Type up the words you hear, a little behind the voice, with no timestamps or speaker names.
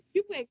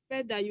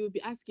expect that you will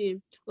be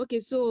asking, okay,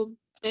 so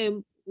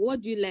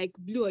what do you like,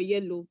 blue or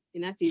yellow?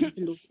 And I say it's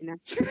blue. And I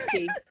say,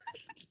 okay.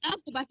 I'll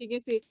go back again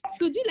and say,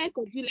 so do you like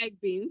or do you like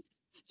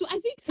beans? So I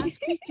think as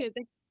Christians,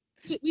 like,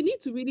 we need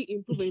to really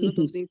improve on a lot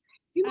of things.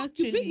 To bring in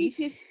Actually.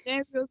 case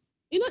scenarios,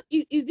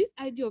 is this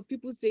idea of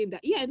people saying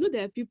that, yeah, I know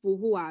there are people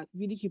who are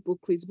really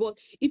hypocrites, but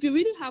if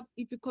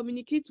you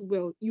communicate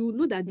well, you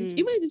know that this, Mm,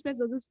 even if this person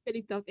doesn't spell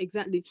it out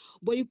exactly,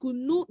 but you could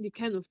know the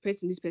kind of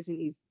person this person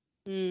is.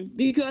 mm,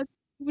 Because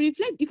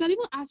reflect, you can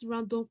even ask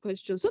random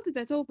questions. Something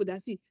I tell people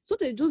that, see,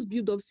 sometimes you just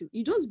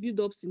build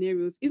up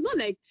scenarios. It's not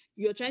like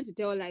you're trying to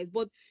tell lies,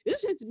 but you're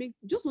just trying to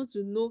just want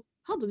to know,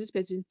 how does this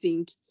person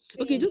think?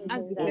 Okay, just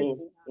Think ask the mm-hmm.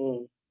 question.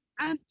 exactly.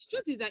 And the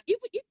truth is that if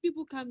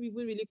people can't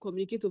even really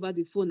communicate over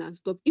the phone and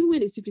stuff, even when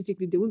they see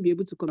physically, they won't be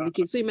able to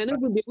communicate. So you might not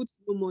even be able to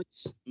know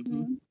much.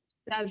 Mm-hmm. Mm,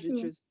 That's the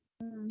true. truth.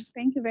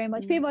 Thank you very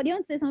much. Mm. Favor, do you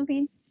want to say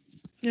something?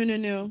 No, no,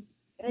 no.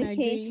 I Okay.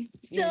 agree.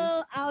 So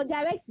Yeah. I'll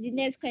direct the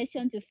next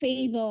question to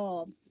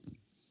Favor.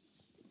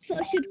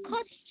 So should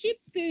courtship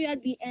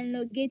period be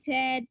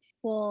elongated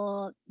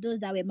for those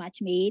that were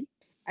match made?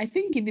 I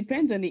think it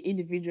depends on the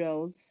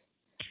individuals.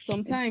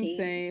 Sometimes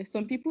Okay.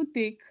 some people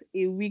take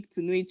a week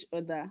to know each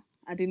other,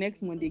 and the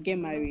next month they get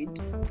married.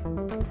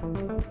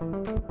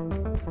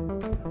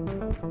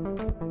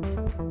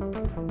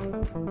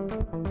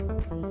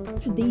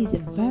 Today is a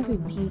very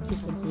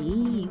beautiful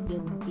day. We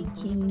are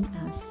beginning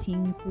our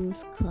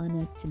Singles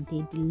Corner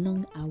today, the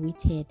long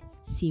awaited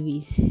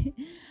series.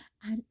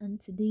 And on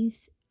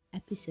today's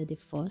episode, the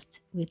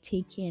first, we're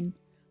taking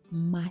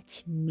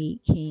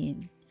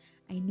matchmaking.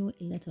 I know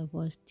a lot of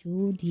us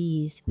do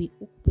this. We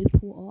hook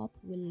people up,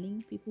 we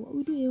link people,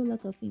 we do a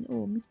lot of things.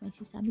 Oh, meet my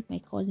sister, meet my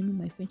cousin,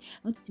 meet my friend.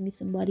 I want you to meet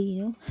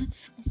somebody,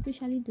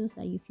 especially those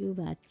that you feel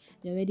that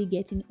they're already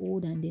getting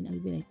old, and then I'll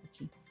be like,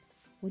 okay,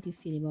 what do you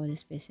feel about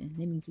this person?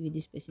 Let me give you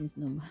this person's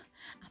number.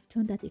 I've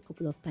done that a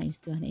couple of times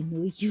too, and I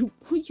know you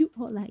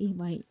all are in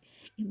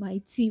my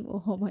team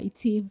or on my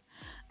team.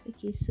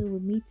 Okay, so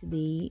with me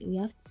today, we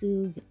have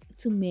two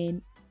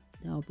men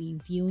that will be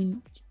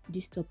viewing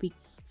this topic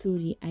through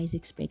the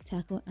Isaac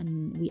Spectacle,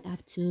 and we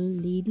have two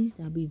ladies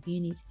that will be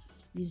viewing it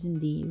using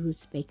the Root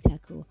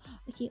Spectacle.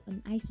 Okay,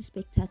 on Isaac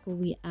Spectacle,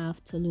 we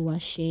have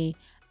Toluwashe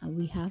and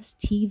we have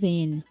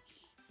Steven.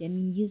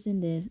 Then using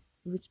the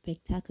Root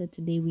Spectacle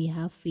today, we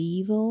have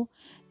Favor.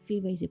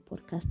 Favor is a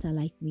podcaster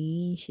like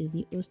me. She's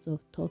the host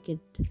of Talk It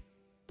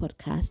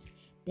podcast.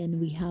 Then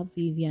we have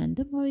Vivian.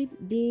 Don't worry,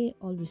 they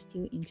always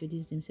still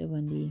introduce themselves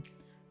on the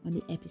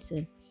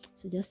episode.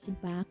 So just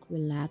sit back,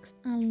 relax,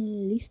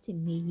 and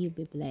listen. May you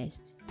be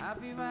blessed. I'll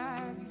be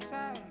right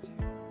beside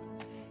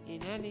you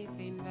in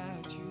anything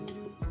that you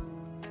do.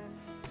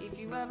 If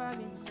you ever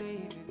need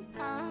saving,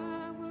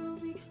 I will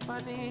be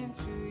running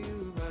to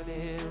you,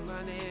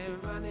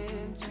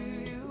 running to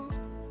you.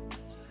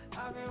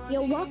 I'll be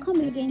You're running welcome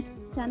to again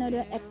you, to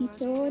another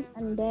episode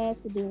and there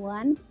to the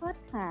One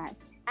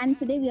Podcast. And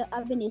today we are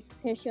having a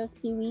special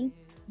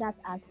series, that's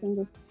our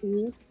single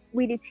series,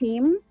 with the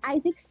team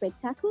Isaac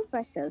Spectacle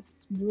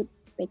versus Ruth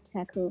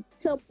Spectacle.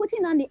 So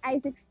putting on the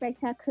Isaac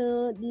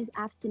Spectacle this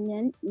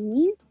afternoon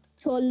is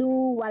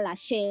Tolu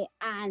Walashe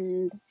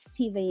and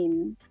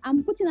Steven.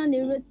 I'm putting on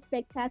the Ruth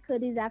Spectacle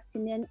this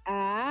afternoon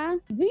are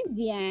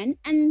Vivian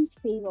and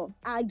Favor.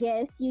 Our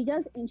guest, you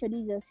just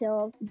introduce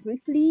yourself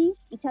briefly.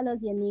 You tell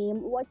us your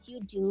name, what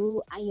you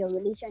do, and your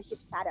relationship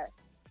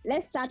status.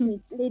 Let's start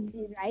with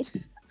ladies, right?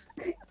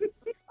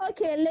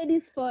 Okay,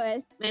 ladies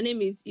first. My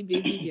name is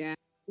Ibe Vivian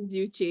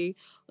Duce,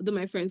 although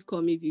my friends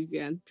call me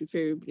Vivian,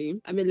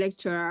 preferably. I'm a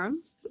lecturer.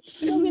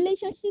 Your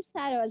relationship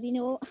status,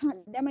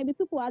 there might be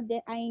people out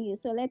there eyeing you,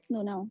 so let's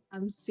know now.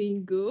 I'm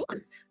single.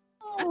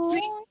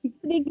 Oh, to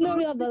the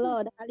glory of the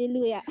Lord.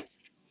 Hallelujah.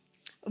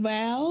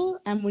 Well,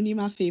 I'm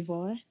Monima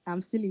Favor.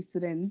 I'm still a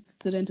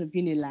student of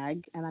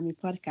Unilag, and I'm a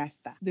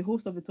podcaster, the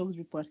host of the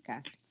Talksby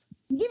podcast.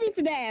 Give it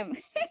to them.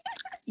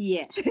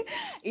 Yeah.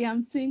 Yeah,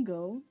 I'm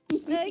single.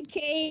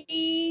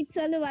 Okay,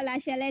 Tolu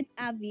Walashe, let's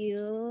have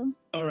you.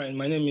 All right,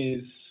 my name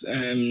is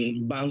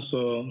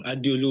Banso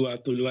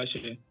Adioluwa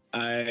Toluwashe.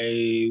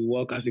 I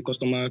work as a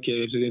customer care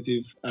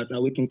representative at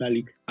Awake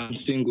Interleague. I'm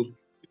single.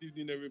 Good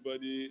evening,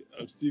 everybody.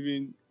 I'm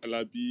Stephen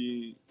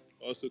Alabi,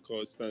 also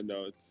called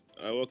Standout.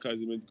 I work as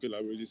a medical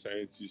laboratory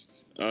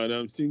scientist, and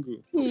I'm single.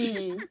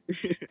 Hmm.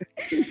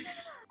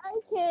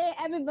 Okay,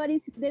 everybody,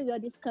 today we are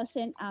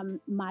discussing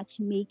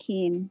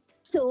matchmaking.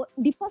 So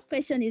the first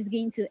question is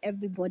going to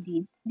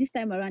everybody. This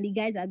time around, the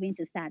guys are going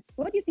to start.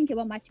 What do you think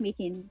about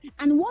matchmaking?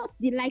 And what's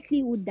the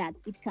likelihood that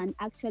it can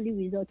actually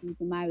result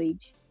into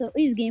marriage? So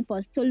who is going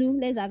first? Tolu,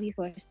 let's have you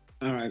first.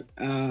 All right.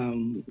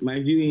 My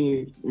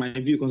view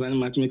concerning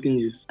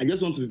matchmaking is I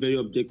just want to be very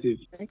objective.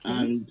 Okay.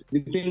 And the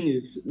thing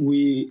is,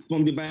 we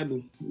from the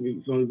Bible,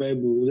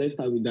 let's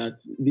start with that.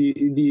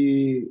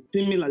 The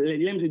similar,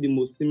 let me say, the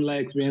most similar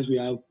experience we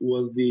have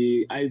was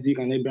the Isaac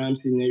and Abraham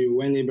scenario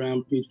when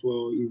Abraham prayed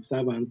for his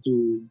servant to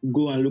to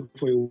go and look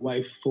for a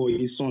wife for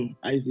his son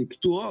Isaac.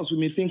 To us, we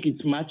may think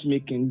it's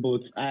matchmaking,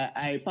 but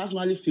I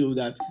personally feel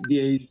that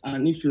there is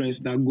an influence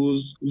that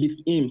goes with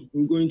him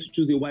going to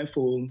choose a wife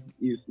for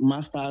his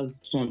master's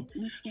son.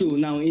 So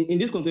now, in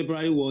this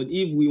contemporary world,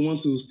 if we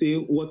want to say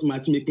what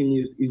matchmaking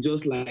is, it's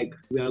just like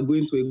we are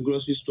going to a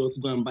grocery store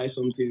to go and buy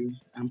something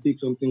and pick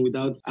something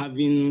without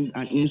having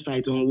an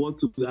insight on what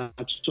to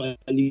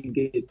actually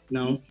get.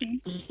 Now,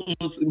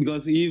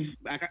 because if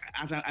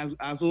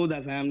as old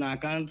as I am now, I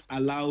can't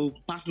allow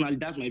personally.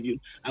 That's my view.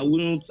 I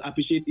wouldn't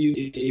appreciate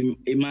you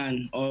a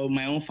man or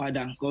my own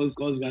father because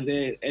we can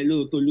say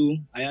hello Tolu,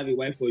 I have a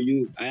wife for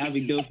you, I have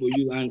a girl for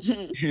you, and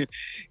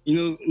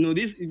no,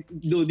 this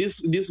though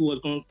this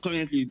world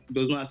currently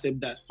does not accept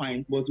that.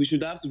 Fine, but we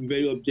should have to be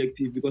very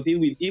objective because if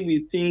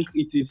we think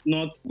it is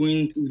not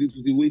going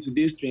with the way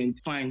today's trend,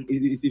 fine,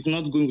 it is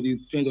not going with the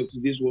trend of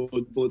today's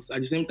world. But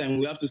at the same time,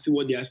 we have to see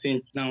what they are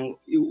saying. Now,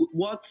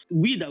 what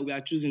we that we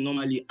are choosing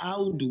normally,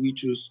 how do we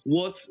choose?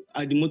 What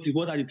are the motives?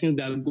 What are the things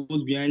that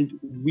goes behind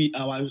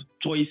our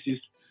choices?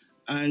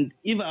 And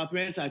if our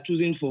parents are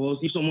choosing for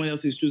us, if someone else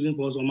is choosing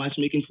for us or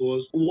matchmaking for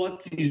us, what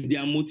is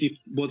their motive?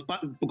 But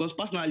because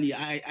personally,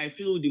 I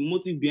feel the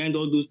motive behind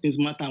all those things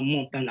matter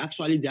more than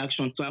actually the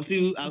action. So I'll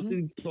still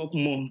talk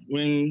more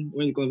when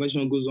the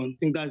conversation goes on. I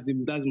think that's the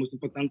most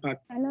important part.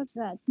 I love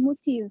that.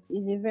 Motive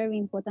is a very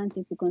important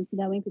thing to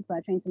consider when people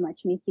are trying to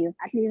matchmake you.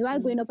 At least while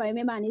growing up, I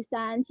remember an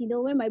instance,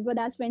 when my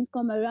brother's friends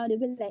come around, they'll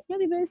be like, you'll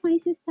be very funny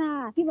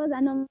sister. Give us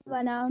a number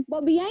now.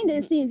 But behind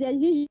the scenes,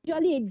 there's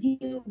usually a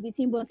deal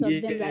between both of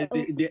them. Yeah,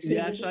 Like, they okay,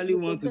 actually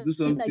we're want to do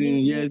gonna something. give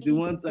Yes, they this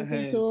want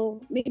person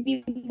so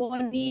maybe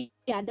money.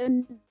 I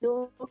don't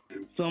know.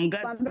 some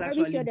But guys I'm very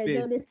actually sure there's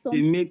bet. always They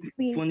something.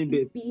 make funny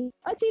bets.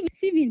 Oh, TV,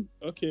 Steven.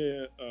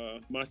 Okay,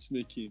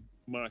 matchmaking.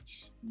 I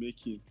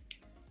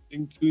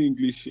think two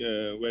English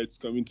words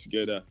coming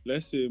together.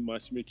 Let's say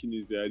matchmaking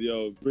is the idea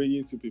of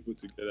bringing two people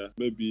together.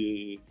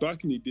 Maybe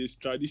back in the days,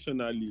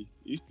 traditionally,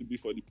 it used to be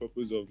for the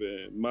purpose of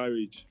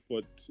marriage.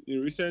 But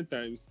in recent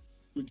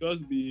times, it could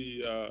just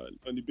be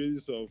on the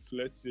basis of,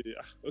 let's say,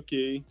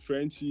 okay,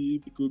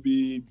 friendship. It could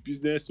be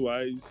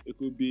business-wise.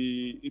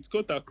 It's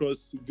cut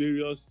across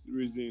various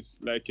reasons,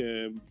 like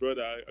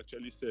brother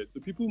actually said. So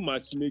people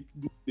matchmake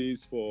these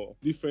days for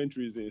different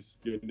reasons,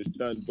 you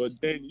understand? But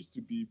then it used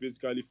to be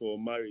basically for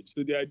marriage.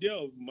 So the idea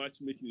of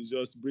matchmaking is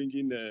just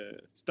bringing,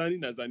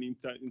 standing as an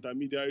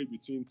intermediary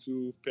between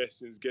two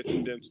persons,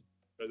 getting them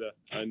together.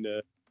 And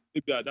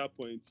maybe at that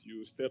point,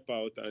 you step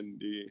out and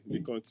they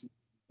continue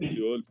the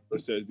whole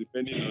process,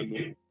 depending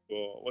on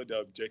what the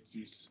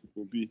objectives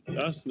will be.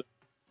 That's the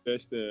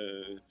best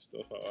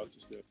stuff I have to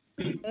say.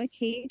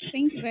 Okay,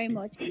 thank you very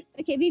much.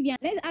 Okay, Vivian,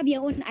 let's have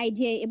your own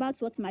idea about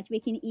what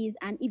matchmaking is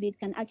and if it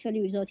can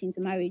actually result into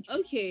marriage.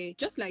 Okay,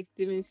 just like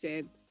Steven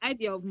said,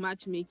 idea of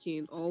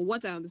matchmaking or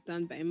what I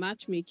understand by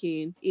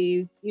matchmaking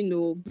is,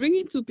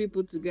 bringing two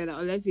people together,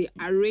 or let's say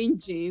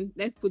arranging,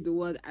 let's put the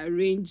word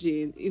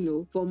arranging,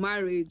 for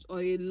marriage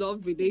or a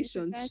love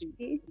relationship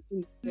Exactly.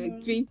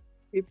 between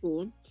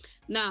people.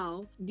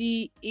 Now,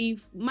 the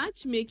if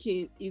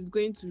matchmaking is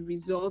going to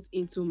result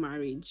into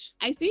marriage,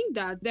 I think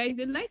that there is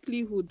a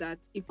likelihood that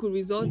it could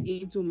result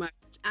into marriage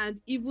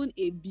and even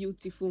a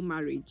beautiful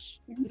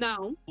marriage.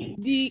 Now,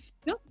 the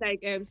just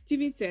like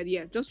Steven said,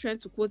 yeah, just trying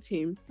to quote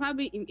him,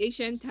 probably in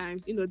ancient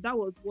times, that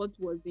was what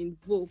was in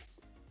vogue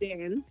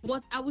then.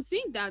 But I would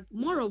think that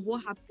more of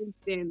what happened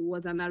then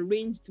was an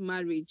arranged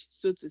marriage,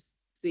 so to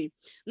say.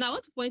 Now, I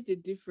want to point a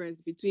difference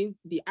between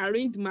the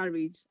arranged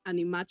marriage and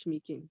a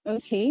matchmaking.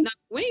 Okay. Now,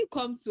 when you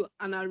come to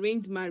an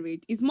arranged marriage,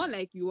 it's more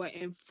like you are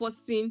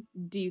enforcing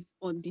this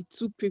on the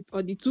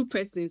two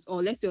persons,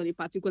 or let's say on a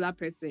particular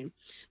person.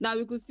 Now,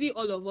 we could see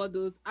all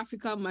those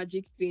African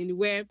magic thing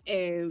where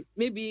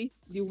maybe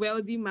the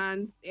wealthy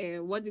man's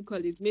what do you call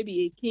it?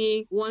 Maybe a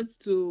king wants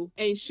to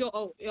ensure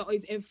or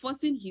is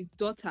enforcing his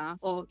daughter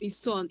or his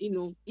son,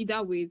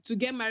 either way, to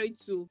get married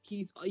to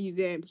his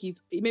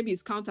maybe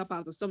his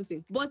counterpart or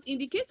something. But in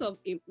the case of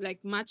like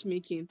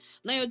matchmaking,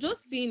 now you're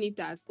just seeing it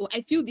as, oh,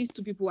 I feel these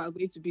two people are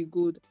going to be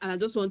good and I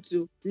just want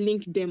to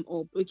link them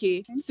up.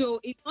 Okay. So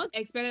it's not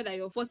expected that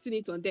you're forcing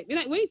it on them.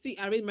 Like when you see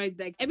arranged marriage,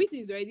 like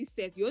everything is already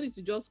set. You only need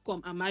to just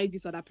come and marry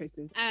this other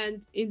person.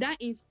 And in that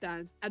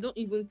instance, I don't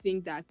even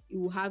think that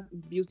you will have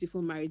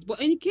beautiful marriage.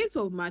 But in the case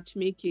of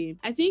matchmaking,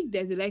 I think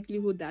there's a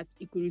likelihood that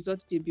it could result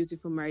to a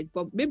beautiful marriage.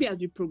 But maybe as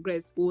we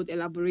progress, we would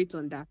elaborate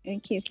on that.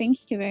 Okay,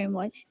 thank you very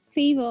much.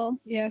 Favor.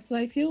 Yeah, so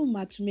I feel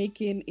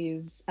matchmaking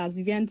is, as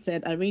Vivian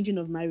said, arranging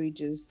of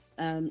marriages,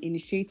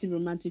 initiating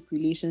romantic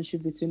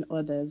relationship between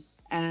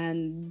others.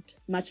 And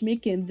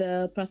matchmaking,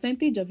 the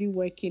percentage of it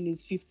working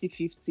is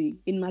 50-50.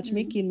 In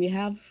matchmaking,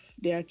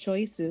 there are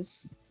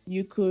choices.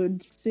 you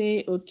could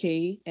say,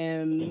 okay,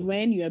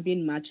 when you are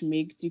being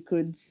matchmaked, you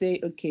could say,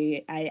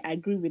 okay, I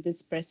agree with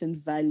this person's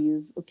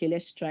values. Okay,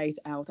 let's try it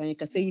out. And you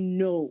can say,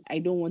 no, I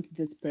don't want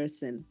this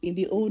person. In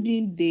the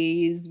olden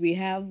days, we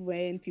have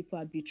when people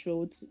are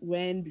betrothed,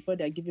 when before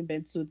they're giving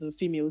birth to the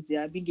females, they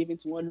are being given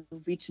to one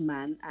rich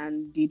man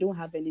and they don't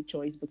have any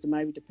choice but to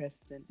marry the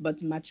person.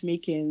 But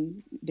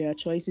matchmaking, there are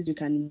choices you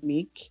can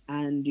make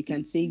and you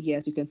can say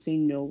yes, you can say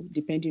no,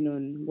 depending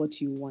on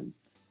what you want.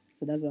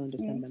 So that's what I Yeah.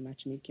 understand by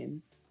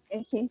matchmaking.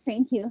 Okay,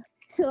 thank you.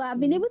 So I've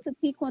been Mm. able to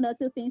pick one or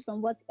two things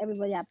from what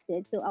everybody have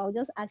said. So I'll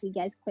just ask you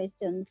guys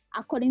questions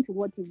according to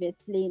what you've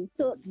explained.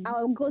 So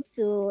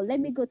let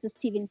me go to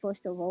Stephen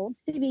first of all.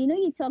 Stephen,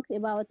 you talked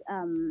about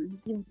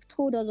you've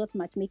told us what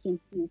matchmaking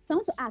is. So I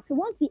want to ask,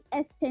 what's the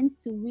extent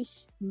to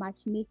which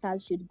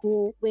matchmakers should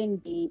go when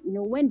they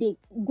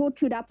go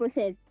through that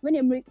process, when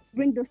they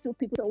bring those two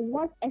people? So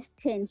what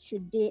extent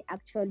should they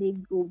actually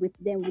go with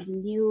them, with the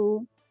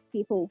new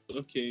people?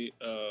 Okay,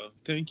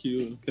 thank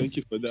you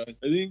for that.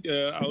 I think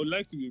I would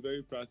like to be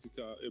very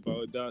practical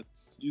about that,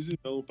 using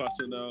my own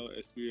personal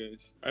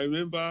experience. I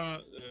remember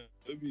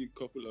maybe a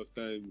couple of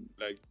times,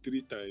 like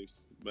 3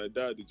 times, my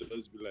dad would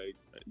just be like,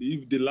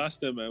 if the last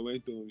time I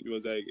went home, he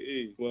was like,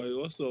 "Hey, boy,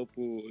 what's up?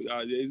 Oh,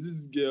 there's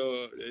this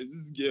girl.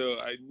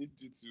 I need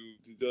you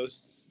to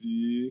just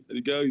see.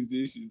 The girl is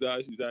this, she's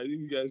that, she's that. I think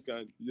you guys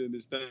can, you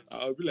understand."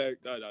 I'll be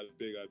like, "Dad, I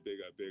beg, I beg,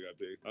 I beg, I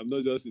beg. I'm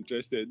not just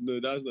interested. No,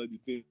 that's not the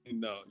thing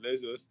now.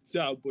 Let's just see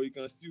how boy you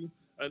can still."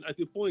 And at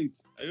a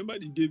point, I remember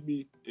he gave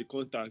me a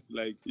contact,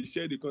 like he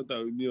shared the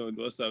contact with me on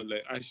WhatsApp,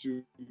 like I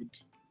should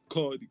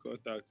call the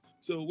contact.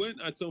 So when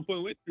at some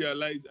point when he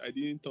realized I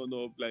didn't turn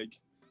up, like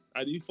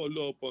I didn't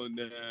follow up on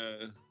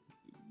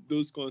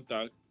those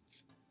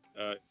contacts,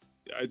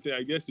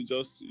 I guess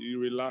he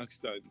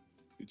relaxed and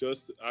he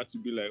just had to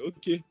be like,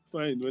 okay,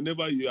 fine.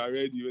 Whenever you are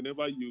ready,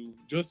 whenever you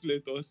just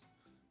let us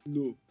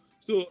know.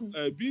 So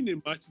being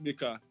a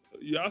matchmaker,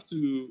 you have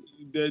to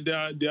there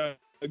are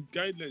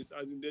guidelines,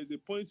 as in there's a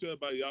point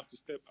whereby you have to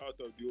step out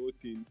of the whole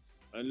thing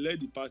and let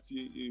the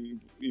party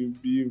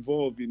be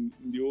involved in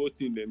the whole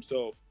thing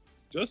themselves.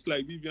 Just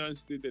like Vivian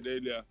stated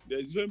earlier,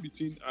 there's even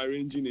between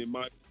arranging a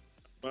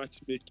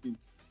matchmaking.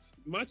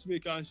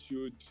 Matchmaker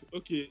should,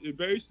 okay, a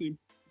very simple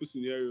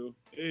scenario.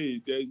 Hey,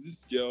 there's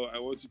this girl I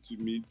want you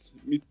to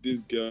meet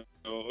this girl.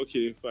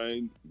 Okay,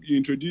 fine. You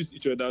introduce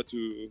each other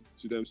to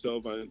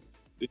themselves and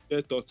they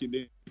start talking.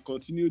 They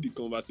continue the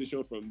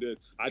conversation from there.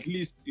 At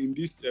least in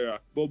this era.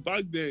 But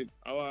back then,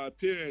 our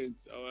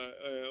parents, our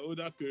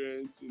older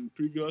parents in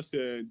previous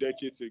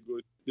decades ago,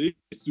 they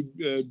used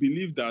to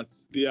believe that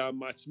they are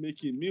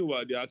matchmaking.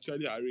 Meanwhile, they're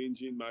actually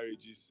arranging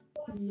marriages.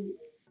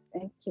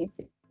 Okay,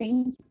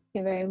 thank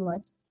you very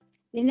much.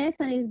 The next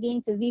one is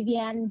going to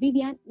Vivian.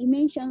 Vivian, you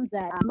mentioned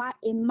that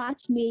a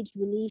match-made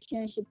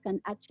relationship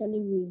can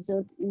actually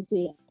result into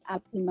a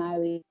happy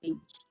marriage.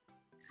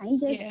 Can you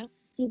just Yeah.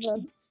 give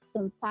us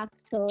some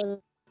factors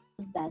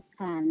that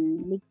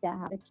can make that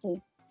happen?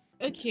 Okay.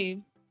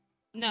 Okay.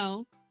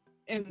 Now,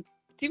 um,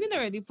 Stephen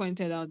already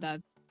pointed out that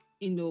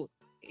you know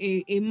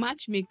a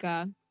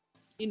matchmaker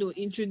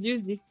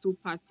introduce these two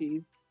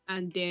parties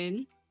and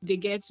then they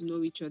get to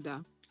know each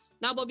other.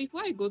 Now, but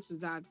before I go to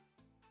that,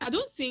 I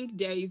don't think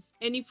there is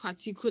any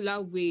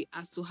particular way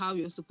as to how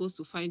you're supposed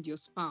to find your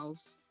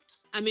spouse.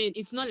 I mean,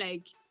 it's not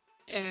like,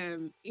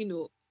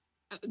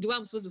 the way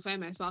I'm supposed to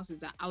find my spouse is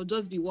that I'll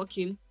just be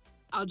working,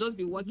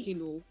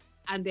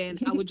 and then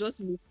I would just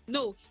meet.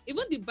 No,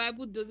 even the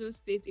Bible doesn't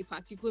state a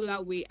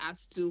particular way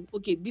as to,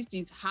 okay, this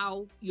is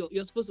how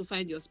you're supposed to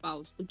find your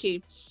spouse.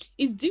 Okay,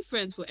 it's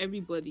different for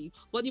everybody.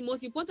 But the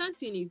most important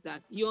thing is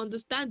that you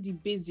understand the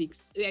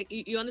basics. Like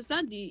you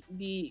understand the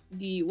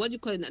what do you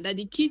call it now? That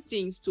the key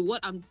things to what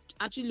I'm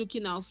actually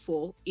looking out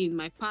for in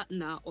my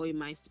partner or in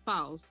my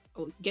spouse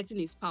or getting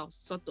a spouse,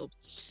 sort of.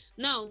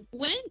 Now,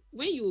 when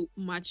you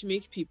match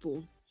make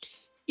people,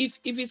 if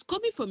it's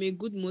coming from a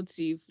good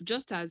motive,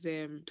 just as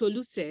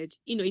Tolu said,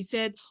 he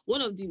said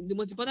one of the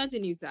most important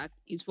thing is that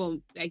is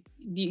from like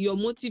your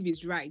motive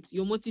is right,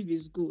 your motive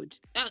is good.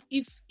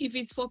 If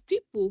it's for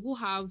people who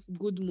have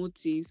good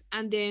motives,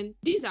 and then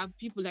these are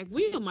people like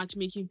when you're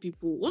matchmaking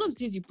people, one of the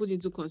things you put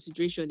into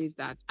consideration is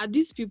that are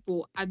these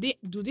people, are they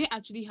do they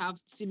actually have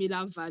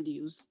similar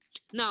values?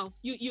 Now,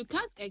 you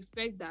can't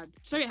expect that.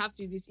 Sorry, I have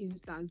to use this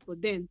instance,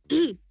 but then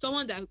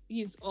someone that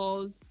is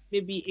all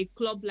maybe a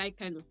club like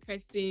kind of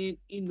person,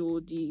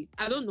 the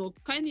I don't know,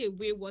 kind of a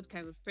wayward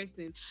kind of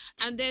person,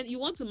 and then you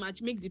want to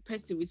match make the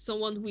person with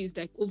someone who is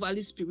like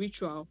overly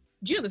spiritual.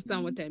 Do you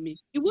understand what I mean?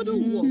 It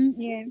wouldn't Mm-hmm. work.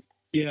 Yeah.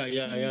 Yeah,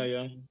 yeah, yeah, Mm.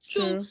 yeah.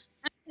 So, True.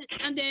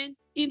 and then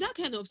in that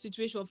kind of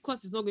situation, of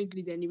course, it's not going to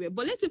lead anywhere.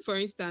 But let's say, for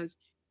instance,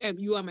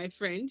 you are my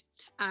friend,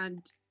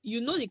 and you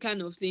know the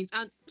kind of things.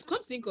 And come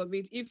to think of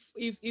it,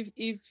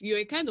 if you're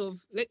a kind of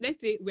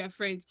let's say we are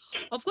friends,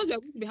 of course we are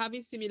going to be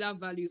having similar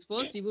values.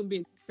 For us to even be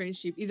in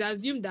friendship, is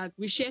assumed that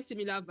we share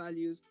similar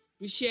values,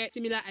 we share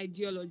similar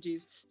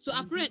ideologies. So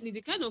Mm-hmm. apparently,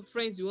 the kind of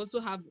friends you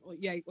also have,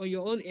 yeah, on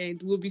your own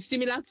end will be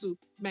similar to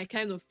my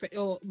kind of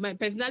or my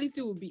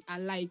personality will be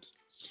alike.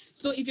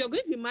 So if you're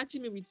going to be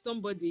matching me with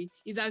somebody,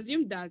 it's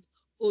assumed that,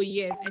 oh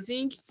yes, I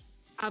think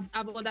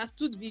I've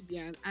understood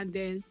Vivian, and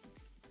then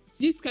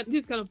this kind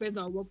of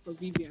person will work for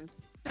Vivian.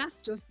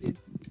 That's just it.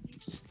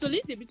 So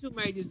little beautiful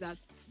marriage is that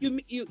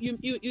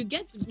you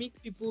get to meet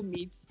people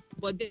meet,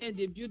 but then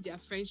they build their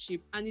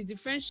friendship, and it's the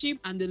friendship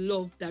and the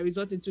love that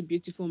result into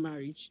beautiful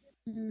marriage.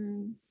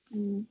 Mm,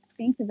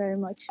 thank you very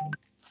much.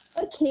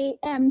 Okay,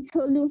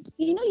 Tolu,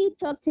 you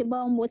talked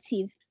about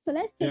motive. So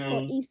let's take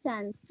for Yeah.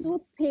 instance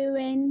two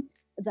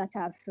parents that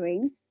are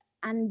friends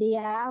and they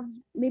have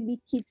maybe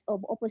kids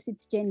of opposite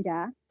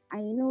gender.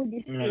 And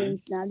these Right.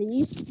 parents now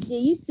they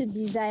used to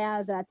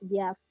desire that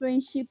their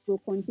friendship will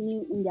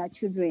continue in their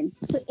children.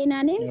 So in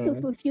an aim to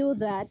Right. fulfill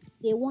that,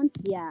 they want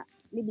their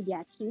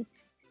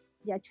kids,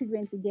 their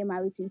children to get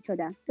married to each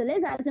other. So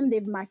let's assume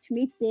they've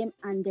matchmade them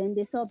and then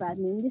they saw that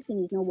this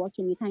thing is not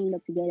working, we can't end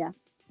up together,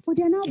 but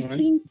they're not Right.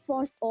 being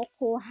forced or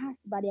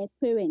coerced by their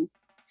parents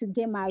to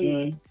get married.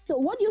 Right. So,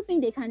 what do you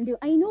think they can do?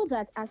 I know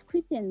that as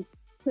Christians,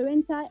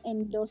 parental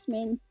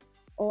endorsement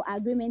or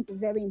agreement is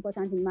very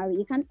important in marriage.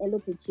 You can't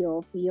elope with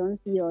your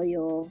fiance or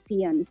your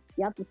fiance.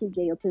 You have to still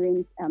get your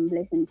parents'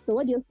 blessings. So,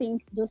 what do you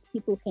think those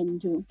people can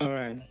do? All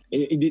right.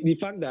 The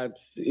fact that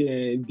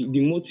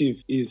the motive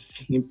is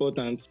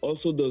important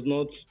also does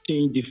not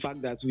change the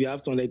fact that we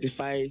have to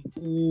identify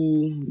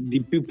who the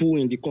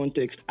people in the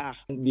context are.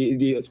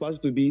 They are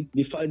supposed to be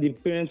the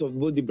parents of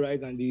both the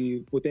bride and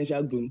the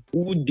potential groom.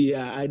 Who they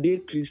are? Are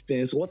they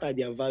Christians? What are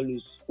their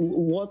values?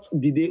 What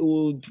did they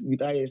hold with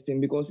high esteem?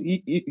 Because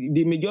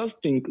they may just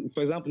think,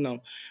 for example, now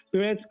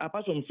parents,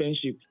 apart from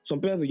friendship,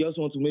 some parents will just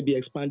want to maybe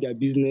expand their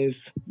business.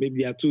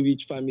 Maybe they are two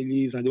rich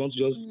families and they want to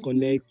just Mm-hmm.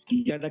 connect,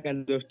 yeah, that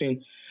kind of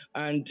thing.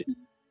 And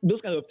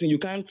those kind of things, you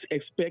can't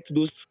expect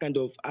those kind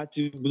of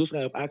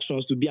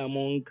actions to be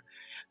among.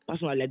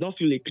 Personally, I don't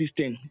feel a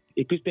Christian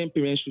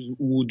parent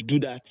would do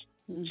that.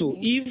 So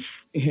Okay.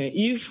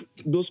 if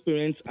those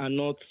parents are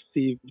not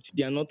saved,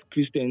 they are not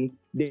Christians,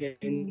 then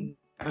Mm.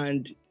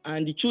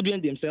 and the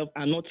children themselves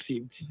are not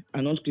saved,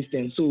 are not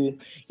Christians. So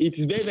it's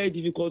very very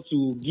difficult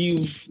to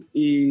give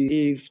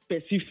a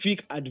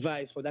specific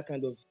advice for that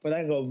kind of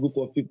group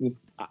of people.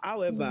 Mm.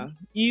 However,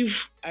 if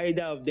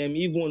either of them,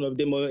 if one of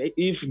them, or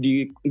if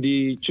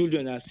the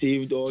children are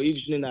saved, or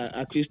if children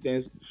are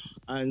Christians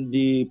and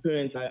the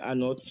parents are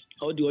not,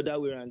 or the other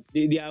way around.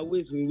 There are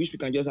ways in which we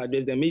can just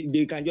address them.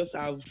 They can just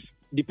have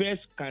the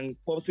parents can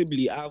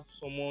possibly have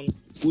someone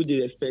who they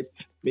respect,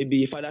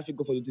 maybe a father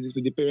figure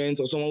to the parents,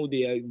 or someone who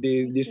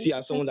they Okay, see to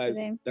as talk someone to that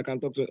them. that can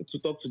talk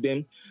to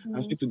them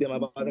and Mm. speak to them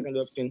about that Okay. kind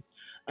of thing.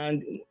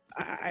 And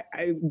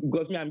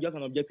because me, I'm just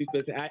an objective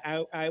person.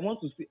 I want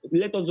to see,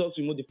 let us just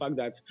remove the fact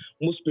that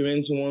most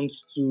parents want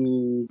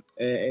to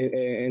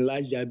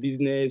enlarge their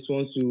business,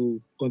 want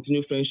to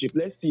continue friendship.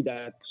 Let's see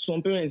that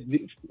some parents,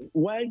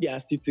 while they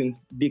are sitting,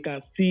 they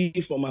can see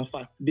from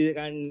afar. They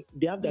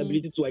have the Mm.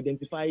 ability to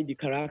identify the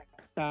character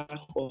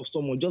of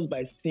someone just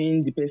by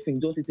seeing the person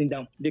just sitting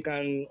down. They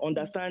can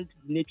understand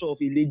the nature of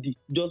a lady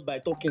just by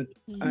talking.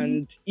 Mm-hmm.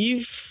 And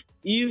if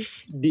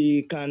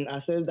they can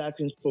assess that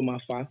things from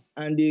afar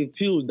and they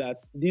feel that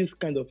this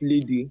kind of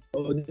lady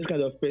or this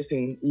kind of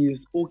person is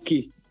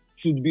okay,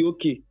 should be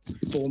okay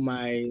for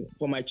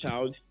my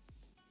child,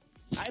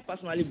 I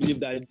personally believe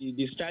that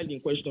the child in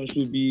question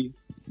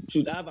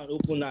should have an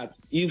open heart.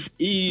 If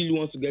he really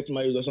wants to get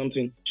married or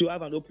something, should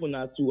have an open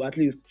heart to at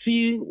least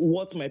see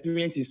what my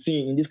parents is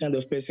seeing in this kind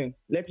of person.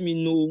 Let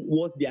me know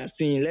what they are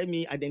seeing. Let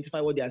me identify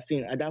what they are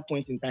seeing at that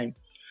point in time,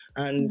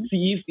 and Mm.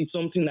 see if it's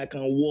something I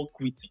can work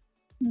with.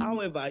 Mm.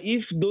 However,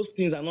 if those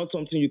things are not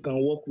something you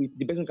can work with,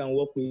 the person can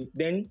work with,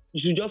 then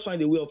you should just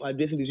find a way of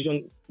addressing the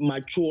situation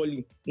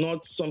maturely, not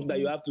something that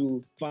you Mm. have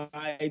to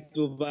fight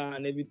over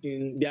and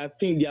everything. There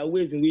are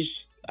ways in which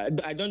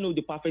I don't know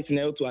the perfect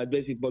scenario to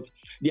address it, but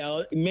there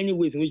are many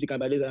ways in which they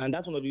can address it, and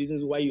that's one of the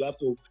reasons why you have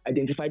to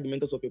identify the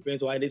mentors of your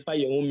parents or identify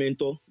your own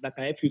mentor that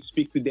can help you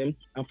speak to them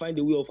and find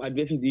a way of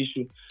addressing the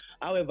issue.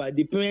 However,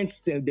 the parents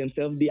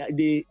themselves,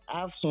 they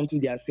have something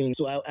they are saying.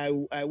 So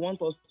I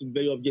want us to be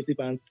very objective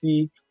and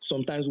see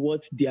sometimes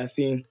what they are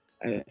saying.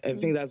 I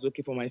think Mm. that's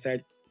okay for my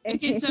side. Okay,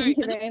 Okay, sorry. thank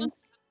you I just very want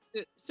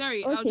much.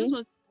 sorry, I just Okay.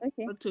 want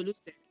Okay. to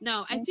lose there.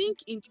 Now, I Okay. think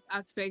in the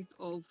aspect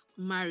of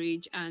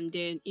marriage and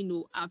then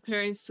our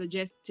parents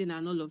suggesting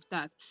and all of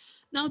that.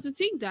 Now, to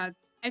think that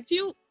I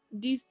feel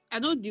this, I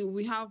know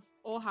we have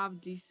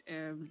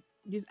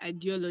this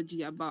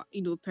ideology about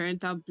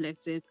parental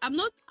blessings. I'm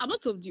not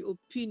of the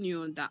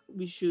opinion that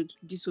we should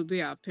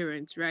disobey our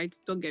parents, right?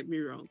 Don't get me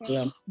wrong, Okay.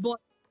 Yeah. but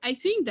I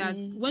think that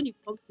Mm, when it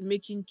comes to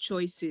making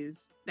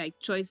choices, like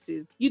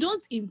choices, you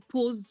don't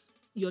impose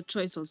your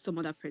choice on some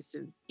other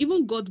persons.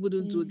 Even God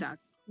wouldn't do mm, that.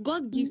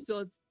 God Mm. gives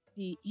us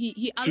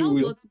he Free allows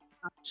will. us to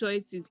have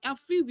choices, have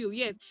free will,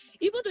 yes.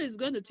 Even though he's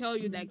going to tell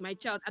you, mm, like, my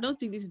child, I don't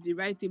think this is the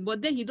right thing,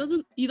 but then he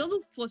doesn't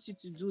force you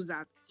to do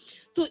that.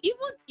 So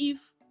even if,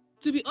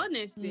 to be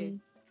honest, mm,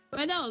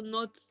 whether or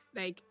not,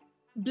 like,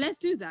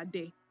 blessings are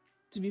there,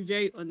 to be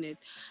very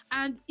honest.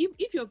 And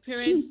if your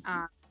parents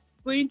are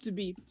going to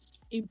be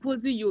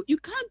imposing you. You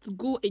can't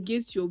go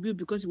against your will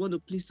because you want to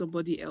please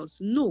somebody else.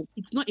 No,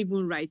 it's not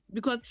even right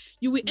because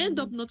you will end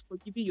up Mm. not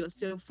forgiving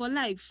yourself for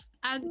life.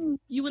 And Mm.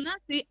 you will not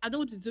say, I don't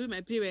want to do with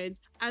my parents.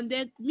 And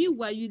then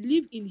meanwhile, you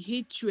live in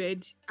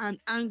hatred and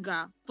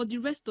anger for the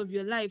rest of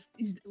your life.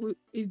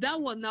 Is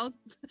that one now?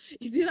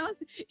 Is it not?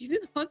 Is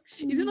it not?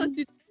 Is it not Mm.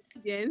 still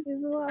disobedience? It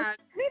And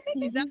was.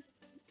 is that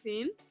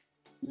thing?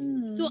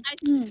 So Mm. I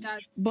think Mm.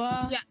 that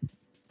But yeah,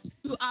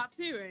 to our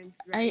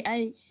parents, I right?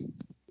 I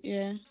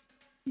yeah.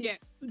 Yeah,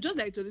 just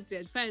like Tolu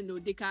said, fine, no,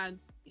 they can,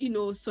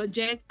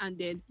 suggest and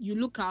then you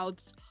look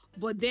out.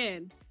 But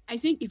then I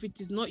think if it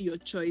is not your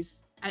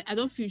choice, I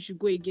don't feel you should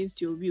go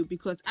against your will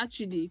because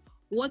actually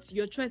what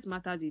your choice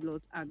matters a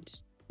lot and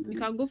you Mm.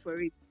 can go for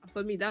it.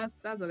 For me, that's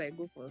what I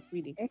go for,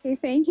 really. Okay,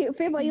 thank you.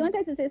 Favor, you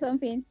wanted to say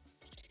something?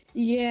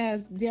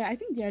 Yes, I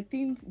think there are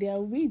things, there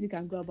are ways you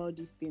can go about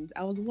these things.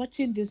 I was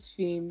watching this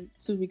film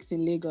 2 weeks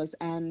in Lagos,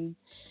 and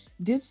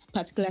this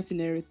particular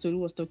scenario Tolu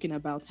was talking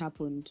about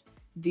happened.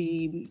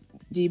 The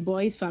the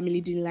boy's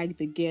family didn't like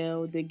the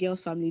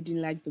girl's family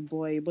didn't like the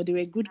boy, but they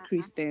were good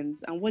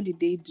Christians. And what did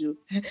they do?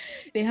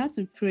 They had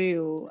to pray,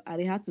 and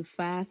they had to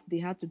fast, they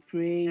had to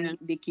Yeah. pray,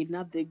 they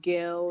kidnapped the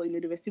girl,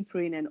 they were still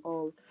praying and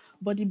all.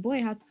 But the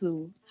boy had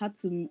to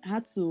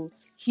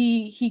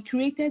he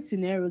created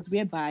scenarios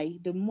whereby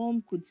the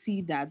mom could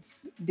see that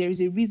there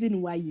is a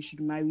reason why you should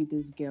marry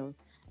this girl.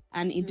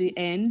 And in the Mm,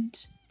 end,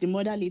 the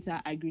mother later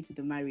agreed to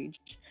the marriage.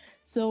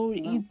 So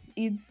Wow.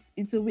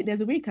 it's a way,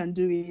 there's a way you can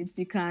do it.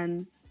 You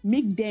can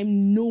make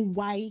them know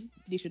why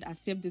they should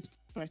accept this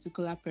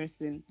particular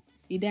person,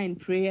 either in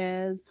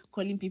prayers,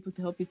 calling people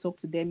to help you talk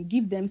to them,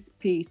 give them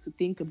space to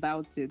think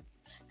about it.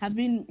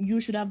 Having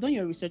You should have done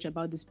your research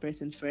about this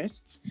person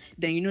first,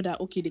 then you know that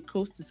okay, the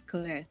coast is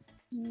clear.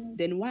 Mm.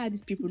 Then why are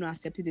these people not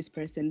accepting this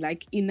person?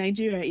 Like in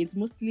Nigeria, it's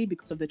mostly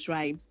because of the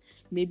tribes.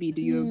 Maybe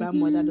the Yoruba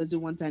mother Mm-hmm.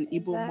 doesn't want an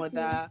Igbo Exactly.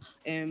 mother,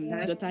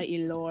 Yeah.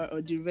 daughter-in-law,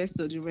 or the rest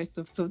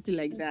of something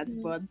like that.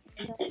 Mm-hmm. But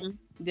mm,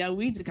 there are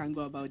ways you can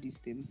go about these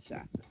things,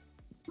 Sha.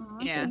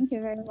 yeah. Thank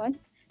you very much.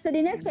 So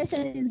the next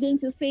question is going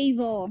to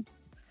Favor.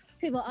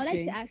 Favor, I'd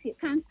like to Okay, ask you,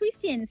 can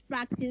Christians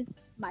practice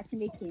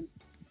matchmaking?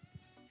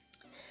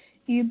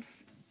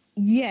 it's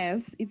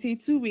yes, it's a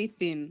two-way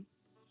thing.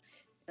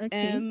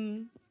 Okay.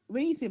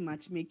 When you say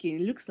matchmaking,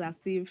 it looks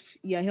as if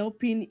you're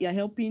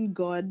helping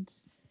God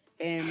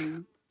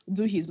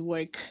do his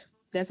work.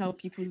 That's how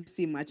people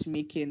see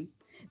matchmaking.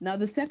 Now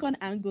the second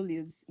angle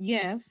is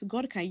yes,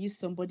 God can use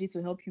somebody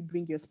to help you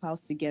bring your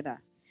spouse together.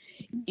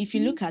 If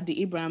you look at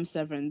the Abraham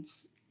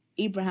servants,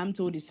 Abraham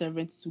told his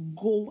servants to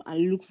go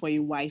and look for a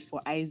wife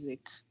for Isaac.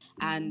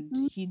 And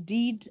Mm-hmm. he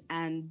did.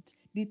 And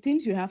the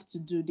things you have to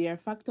do, there are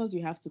factors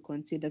you have to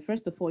consider.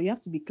 First of all, you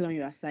have to be clear on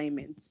your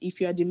assignment. If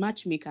you are the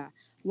matchmaker,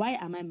 why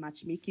am I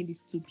matchmaking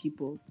these two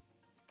people?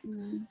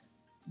 Mm-hmm.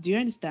 Do you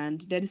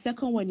understand? Then the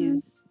second one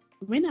is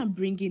when I'm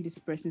bringing this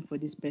person for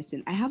this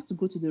person, I have to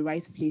go to the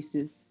right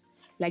places.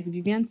 Like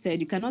Vivian said,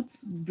 you cannot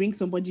bring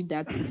somebody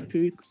that is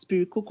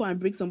spirit coco and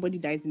bring somebody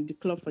that is in the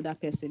club for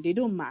that person. They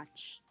don't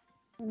match.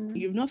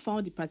 You've not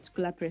found the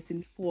particular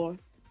person for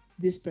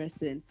this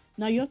person.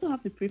 Now you also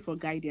have to pray for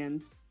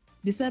guidance.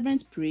 The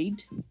servant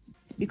prayed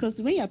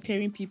because when you're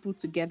pairing people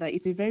together,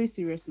 it's a very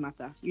serious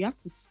matter. You have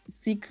to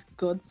seek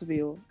God's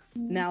will.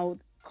 Now,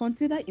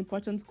 consider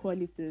important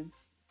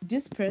qualities.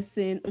 This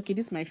person, okay,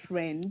 this is my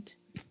friend.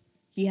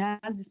 He has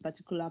these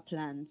particular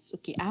plans.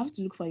 Okay, I have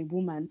to look for a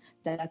woman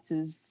that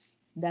sees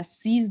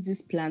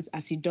these plans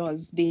as he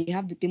does. They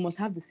must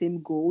have the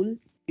same goal.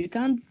 You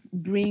can't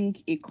bring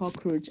a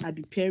cockroach and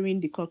be pairing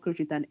the cockroach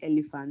with an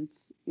elephant.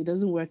 It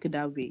doesn't work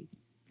that way.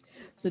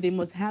 So they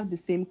must have the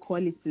same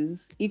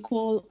qualities,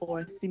 equal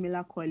or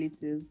similar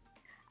qualities.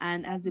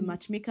 And as the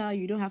matchmaker,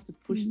 you don't have to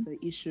push the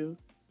issue.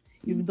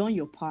 You've done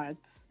your part.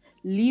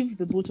 Leave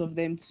the both of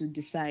them to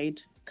decide,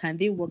 can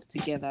they work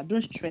together?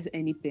 Don't stress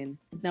anything.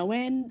 Now,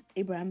 when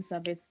Abraham's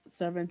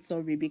servant saw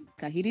Rebecca,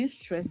 he didn't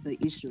stress the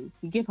issue.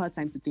 He gave her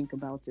time to think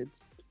about it.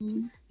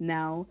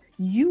 Now,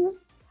 you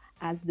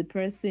as the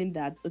person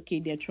that, okay,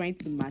 they're trying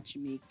to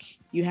matchmake,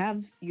 you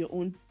have your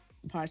own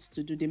part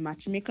to do. The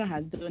matchmaker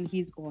has done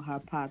his or her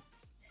part.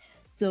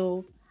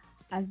 So,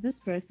 as this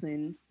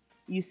person,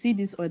 you see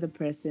this other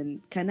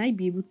person, can I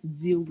be able to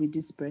deal with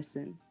this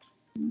person?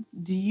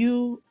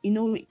 Do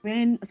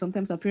when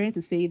sometimes our parents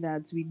will say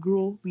that we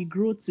grow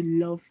to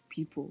love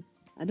people.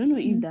 I don't know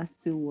if that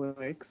still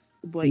works,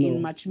 but in No,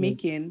 no.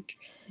 matchmaking,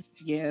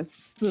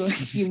 yes. So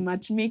in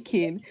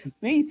matchmaking,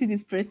 when you see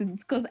this person,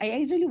 because I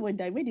usually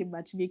wonder when they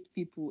matchmake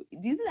people,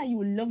 is it that you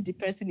will love the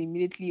person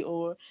immediately,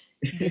 or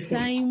the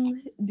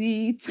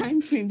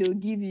time frame they'll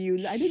give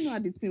you? I don't know how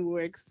the thing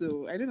works,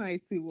 so I don't know how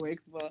it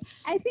works, but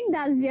I think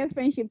that's where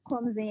friendship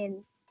comes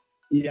in.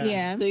 Yeah.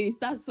 Yeah. so you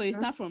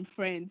start from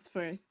friends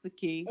first,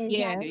 okay?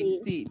 Yeah. Then you Exactly.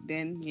 see,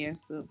 then yeah.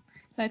 So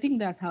I think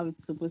that's how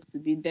it's supposed to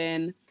be.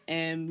 Then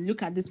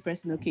look at this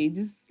person. Okay,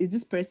 this is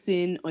this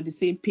person on the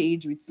same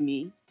page with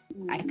me.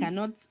 I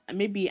cannot.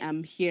 Maybe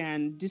I'm here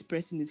and this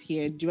person is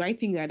here. Do I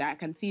think that I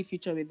can see a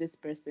future with this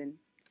person?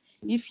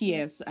 If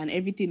yes, and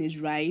everything is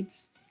right,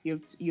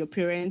 your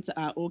parents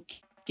are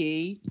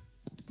okay,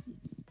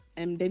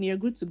 then you're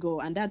good to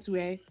go. And that's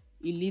where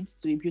it leads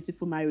to a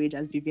beautiful marriage,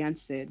 as Vivian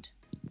said.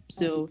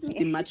 So the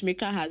Okay.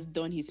 matchmaker has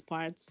done his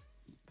part.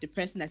 The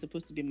person that's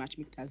supposed to be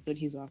matchmaked has done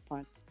his or her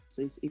part.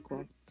 So it's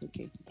equal. It's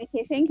okay.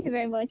 Okay, thank you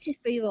very much,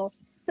 Favor.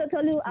 So,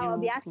 Tolu, You're I'll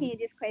be welcome. asking you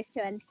this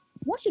question.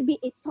 What should be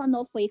a turn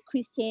off for a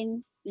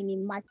Christian in a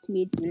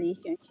match-made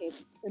relationship?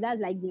 So that's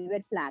like the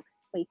red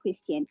flags for a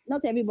Christian.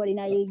 Not everybody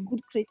now a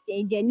good Christian,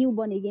 a genuine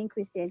born again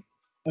Christian.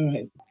 All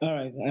right, all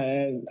right.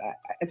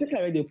 I think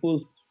I read a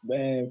post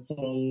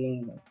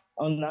from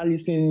on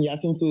Alison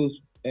Yasinto's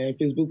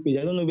Facebook page.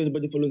 I don't know if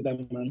anybody follows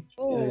that man.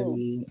 Oh.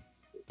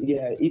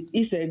 Yeah,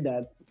 he said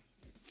that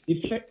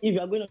if you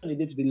are going on a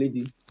date with a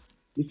lady,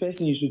 the first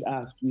thing you should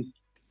ask is,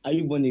 "Are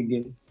you born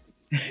again?"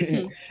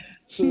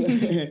 So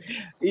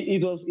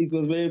it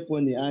was very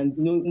funny, and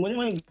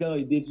when you go on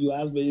a date, you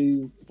ask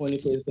very funny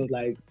questions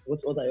like, what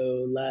are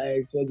your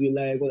likes, what do you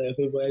like, what are your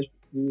favorite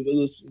food, all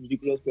those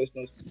ridiculous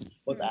questions.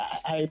 But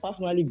I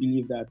personally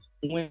believe that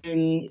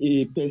when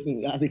a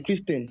person, as a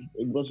Christian,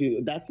 because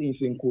that is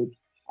in quote,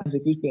 as a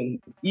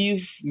Christian,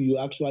 if you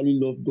actually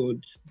love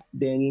God,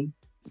 then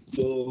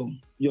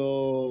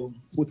your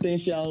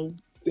potential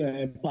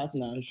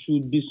partner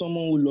should be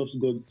someone who loves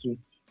God too.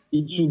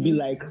 It should be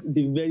like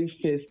the very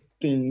first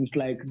thing. It's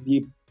like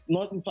the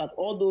not in fact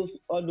all those.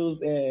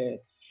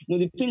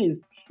 The thing is,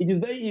 it is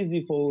very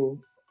easy for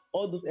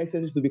all those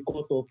excesses to be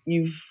cut off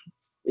if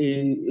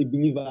a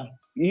believer,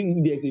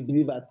 if there's a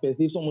believer at first,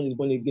 if someone is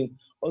born again,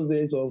 all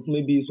the of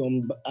maybe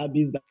some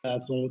habits that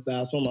are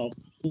somehow.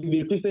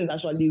 If a Christian is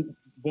actually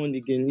born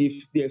again, if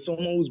there's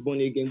someone who's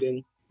born again,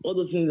 then all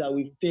those things that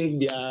we think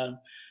they are,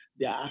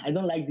 I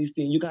don't like this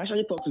thing. You can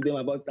actually talk to them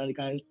about it, and they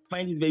can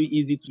find it very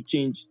easy to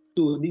change.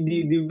 So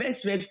the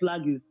best red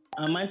flag is,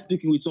 am I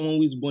speaking with someone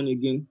who is born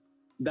again?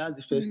 That's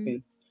the first Mm,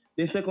 thing.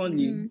 Then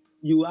secondly, mm,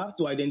 you have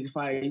to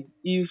identify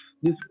if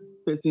this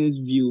person's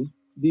view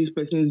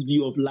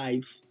of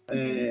life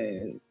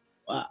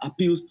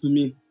appeals to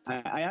me.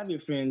 I have a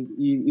friend.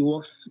 He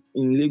works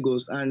in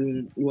Lagos,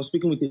 and he was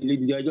speaking with a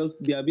lady.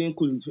 They are being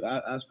cool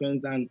as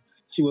friends, and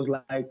she was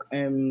like,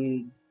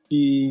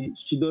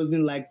 she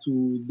doesn't like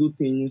to do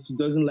things. She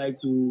doesn't like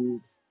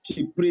to.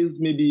 She prays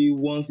maybe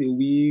once a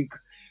week.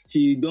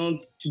 She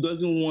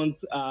doesn't want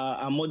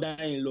a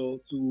mother-in-law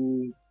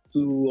to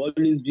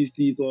always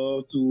visit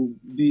or to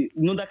be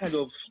that kind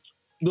of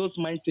those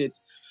mindsets.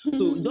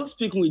 So just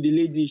speaking with the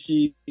lady,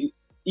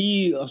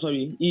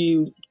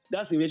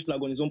 that's a red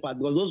flag on his own part,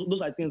 because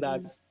those are things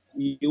that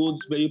he holds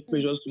very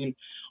precious to him.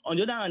 On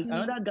the other hand, mm.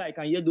 another guy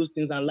can hear those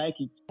things and like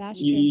it.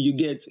 That's You, true. you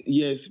get,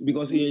 yes,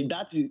 because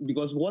that is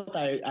because what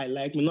I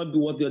like may not be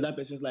what the other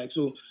person's like.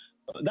 So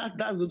that's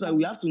the time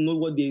we have to know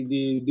what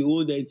the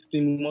whole that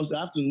thing. We must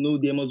have to know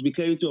there must be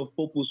clarity of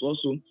purpose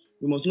also.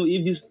 We must know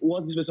if this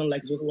what this person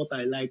likes is what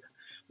I like.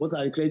 What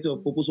are the clarity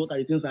of purpose? What are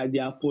the things that they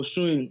are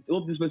pursuing? I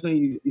hope this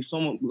person is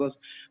someone, because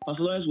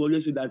Pastor Lawrence will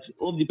always say that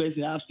hope the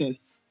person has sense.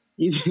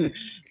 If,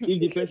 if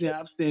the person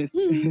has sense,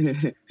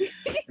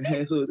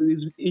 so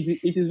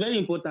it is very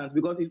important,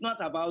 because it's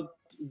not about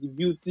the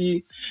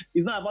beauty,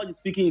 it's not about the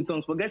speaking in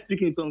tongues. Forget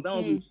speaking in tongues. That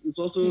one is it's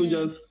also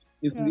just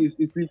Yeah.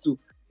 it's little.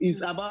 It's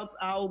about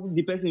how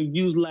the person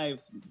views life.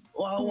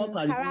 What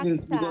are the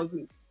things, Character. because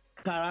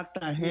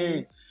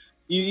character.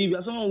 If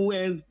you're someone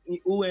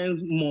who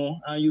earns more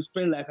and you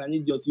spend like an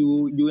idiot,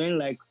 you earn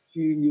like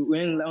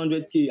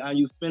 100K and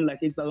you spend like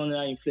 8,000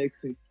 naira in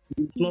flexing.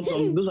 It's not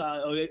some those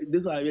are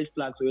red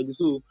flags already.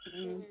 So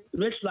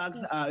red flags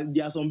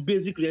there are some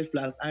basic red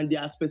flags and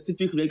there are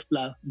specific red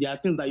flags. There are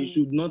things that you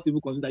should not even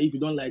consider if you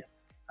don't like,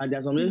 and there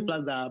are some red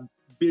flags that are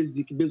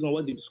basic based on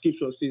what the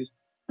scripture says.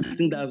 I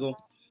think that's all.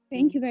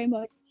 Thank you very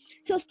much.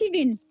 So,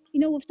 Stephen,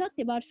 we've talked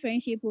about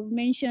friendship.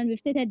 We've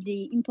stated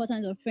the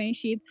importance of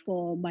friendship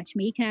for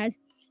matchmakers.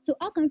 So,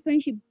 how can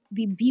friendship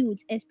be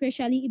built,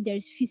 especially if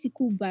there's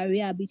physical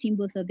barrier between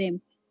both of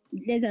them?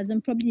 Let's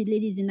assume probably the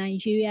ladies in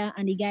Nigeria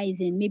and the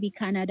guys in maybe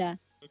Canada.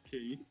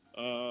 Okay.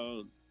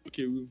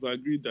 Okay, we've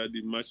agreed that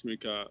the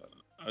matchmaker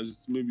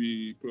has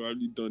maybe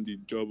probably done the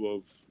job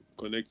of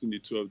connecting the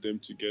two of them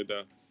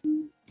together.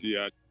 They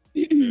are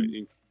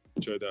in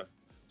each other.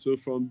 So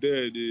from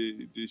there,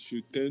 they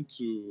should tend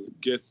to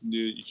get to know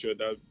each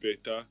other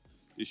better.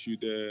 They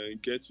should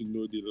get to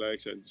know the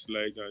likes and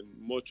dislikes, and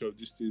much of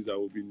these things that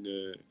we've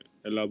been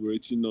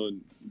elaborating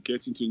on,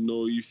 getting to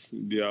know if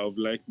they are of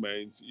like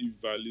minds,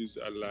 if values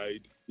are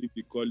allied, if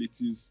the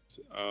qualities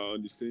are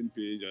on the same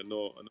page, and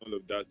all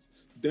of that.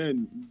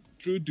 Then,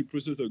 through the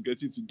process of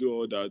getting to do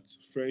all that,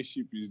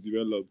 friendship is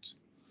developed.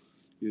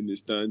 You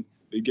understand?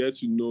 They get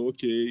to know,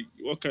 okay,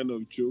 what kind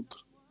of joke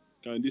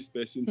can this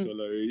person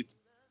tolerate?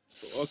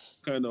 What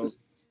kind of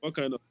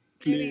Very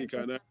play can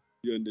I, important.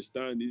 you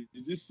understand?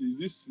 Is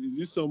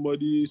this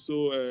somebody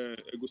so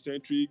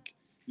egocentric?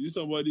 Is this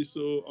somebody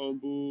so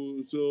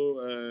humble,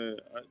 so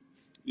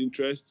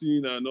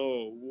interesting and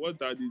all?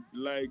 What are the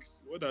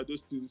likes? What are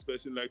those things this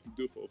person like to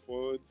do for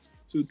fun?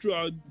 So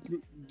throughout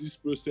this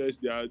process,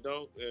 they are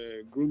now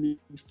grooming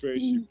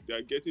friendship. They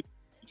are getting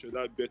each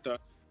other better,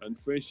 and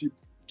friendship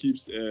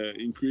keeps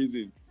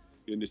increasing.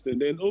 You You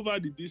understand? Then over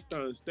the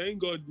distance,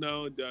 thank God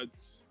now that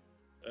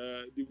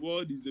the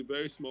world is a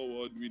very small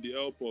world with the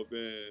help of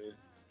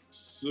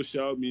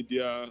social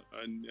media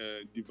and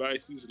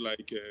devices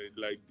like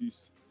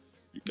this.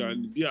 You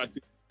can be at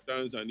a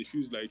distance and it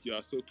feels like you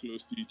are so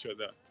close to each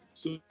other.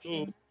 So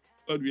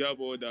God, we have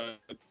all that.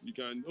 You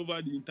can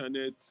over the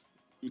internet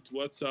with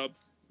WhatsApp,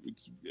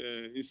 with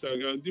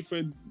Instagram,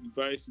 different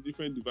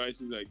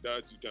devices like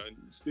that. You can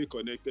stay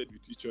connected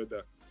with each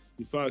other.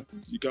 In fact,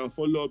 you can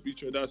follow up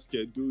each other's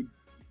schedule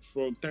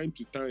from time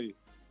to time.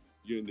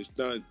 You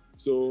understand?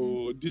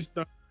 So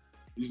distance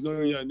is not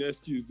really an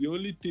excuse. The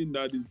only thing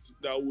that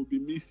will be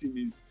missing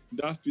is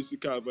that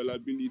physical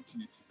availability.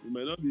 We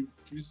might not be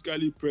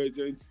physically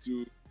present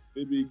to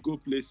maybe go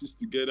places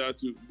together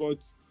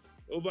but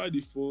over the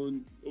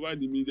phone, over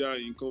the media,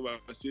 in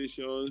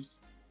conversations,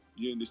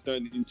 you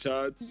understand, in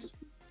chats,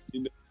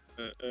 in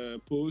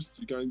posts,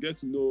 you can get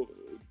to know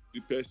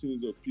the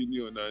person's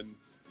opinion, and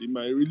it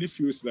might really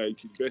feels like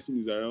the person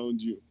is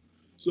around you.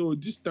 So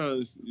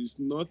distance is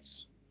not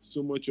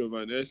so much of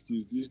an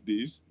excuse these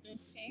days.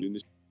 Okay. You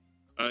understand?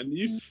 And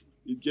if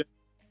it gets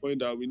to the point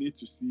that we need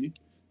to see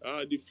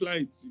the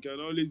flights, you can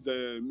always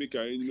make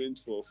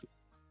arrangements for.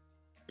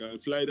 You can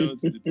fly down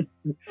to the.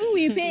 Who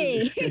will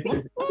pay?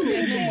 What Who if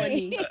there's will no pay?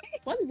 money?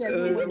 What if there's no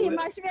Is it the money?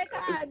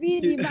 matchmaker? Be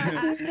the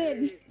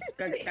matchmade?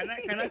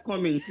 Can I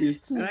come in, please?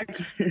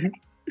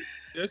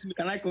 Definitely,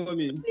 Can I come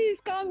in? Please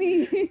come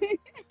in. Please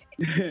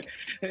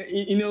The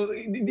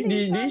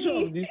come issue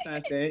in. of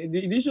distance,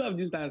 the issue of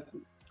distance,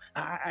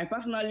 I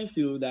personally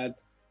feel that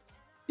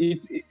it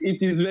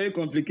is very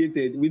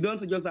complicated. We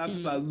don't just have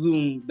to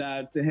assume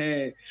that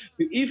if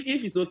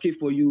it's okay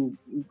for you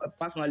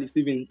personally,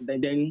 Stephen,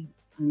 then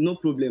no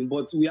problem.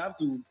 But we have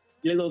to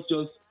let us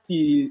just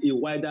see a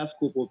wider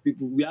scope of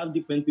people. We have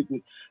different people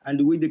and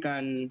the way they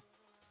can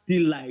see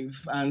life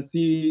and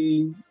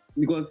see,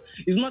 because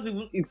it's not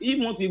even if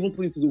you want to even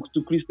put it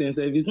to Christians,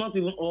 it's not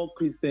even all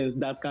Christians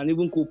that can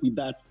even cope with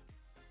that.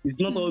 It's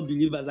not all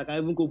believers that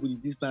can even cope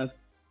with the distance,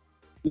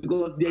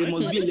 because there I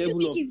must But be a don't you level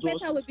think of it's trust.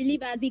 better with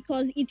believers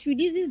because it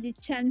reduces the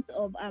chance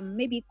of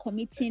maybe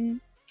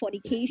committing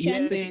fornication?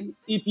 Yes, Sin.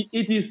 it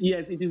is.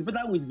 Yes, it is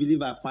better with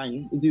believer.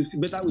 Fine, it is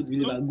better with some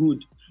believer.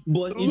 Good,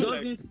 but it someone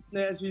like doesn't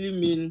necessarily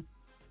mean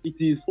it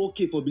is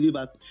okay for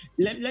believers.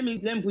 Let me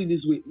put it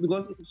this way,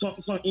 because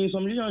in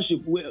some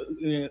relationship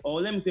where,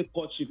 or let me say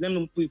courtship. Let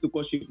me put it to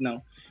courtship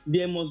now.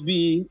 There must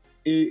be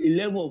a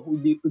level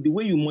of the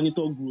way you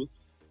monitor growth.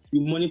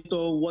 You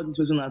monitor what this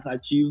person has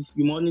achieved.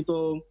 You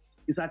monitor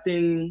a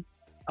certain,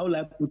 how will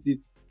I put it,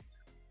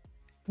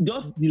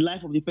 just the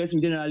life of the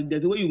person generally.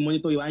 There's a way you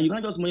monitor it, and you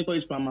can't just monitor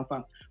it from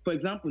afar. For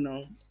example,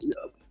 now,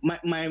 my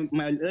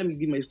let me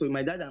give my story.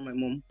 My dad and my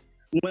mom,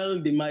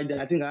 well, they married,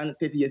 I think around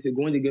 30 years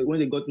ago, when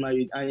they got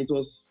married, and it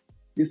was,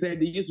 they said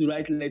they used to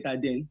write letter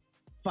then,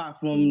 far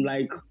from,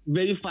 like,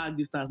 very far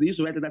distance. They used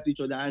to write letter to each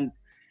other, and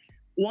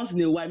once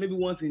in a while, maybe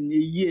once in a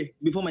year,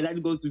 before my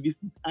dad goes to visit,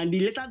 and they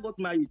later got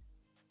married.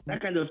 That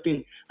kind of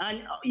thing.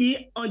 And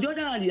on the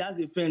other hand, he has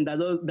a friend that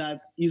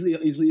is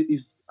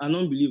an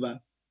unbeliever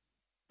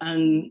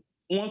and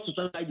wants to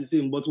try the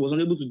same, but was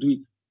unable to do it.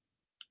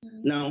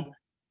 Now,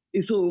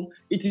 so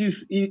it is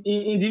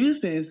in the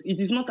real sense, it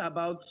is not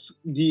about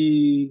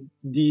the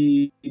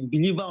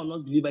believer or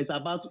not believer. It's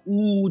about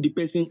who the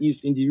person is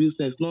in the real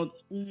sense. Not,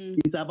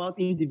 it's about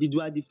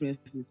individual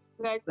differences.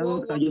 Like That's what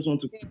what I just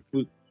works want to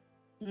for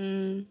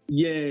them. put.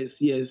 Yes.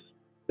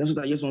 That's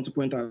what I just want to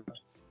point out.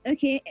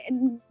 Okay.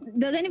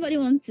 Does anybody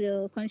want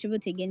to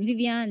contribute again?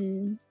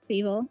 Vivian,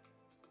 Favor?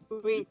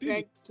 the Wait, thing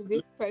like to this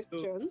is,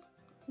 question.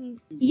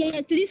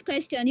 Yes, to this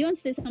question. You want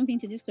to say something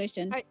to this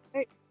question? I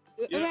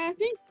yeah, I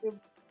think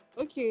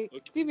okay,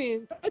 okay,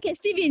 Steven, Okay,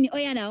 Stephen. Oh,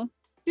 yeah, now.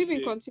 Steven,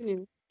 okay.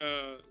 continue.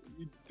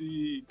 With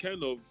the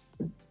kind of,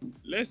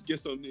 let's get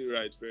something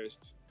right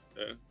first.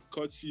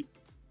 Courtship,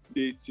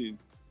 dating,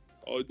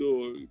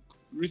 although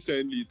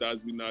recently it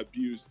has been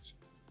abused.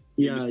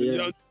 You Yeah, understand?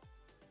 yeah.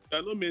 They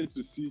are not meant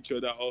to see each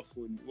other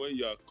often when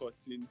you are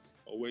courting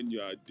or when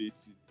you are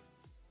dating.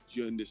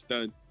 You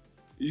understand?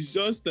 It's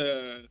just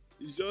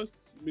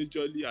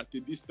majorly at a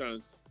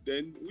distance.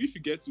 Then if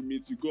you get to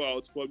meet, you go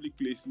out public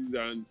places,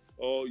 and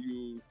or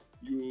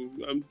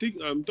I'm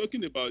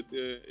talking about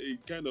a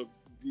kind of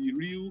the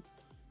real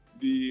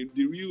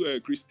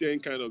Christian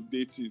kind of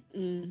dating.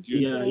 You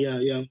Yeah, yeah,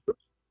 yeah.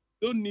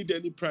 don't need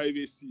any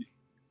privacy.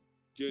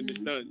 Do you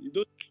understand? You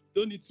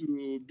don't need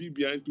to be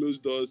behind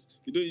closed doors.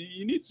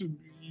 You need to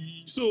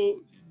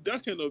so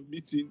that kind of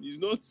meeting is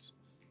not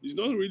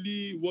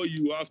really what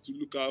you have to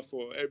look out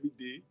for every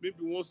day. Maybe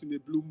once in a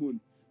blue moon,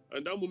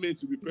 and that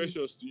moment will be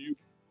precious to you.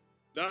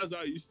 That's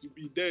how it used to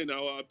be then.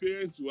 Our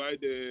parents would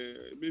hide,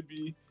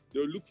 maybe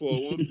they'll look for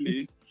one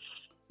place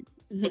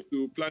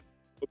to plan,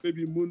 or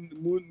maybe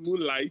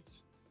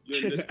moonlight.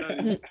 You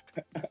understand?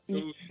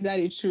 So That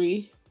a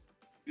tree.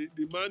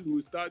 the man will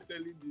start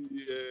telling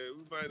the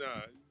woman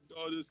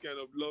all those kind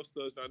of love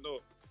stories and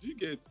all. Do you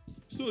get?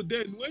 So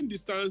then, when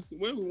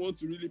we want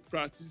to really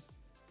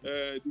practice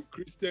the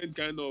Christian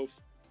kind of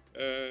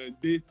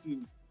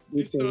dating,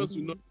 Okay. distance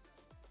will not.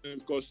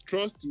 because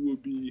trust will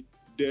be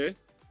there.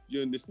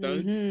 You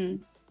understand?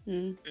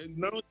 Mm. And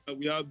now that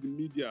we have the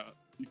media,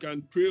 you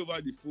can pray over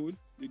the phone.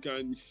 You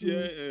can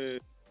share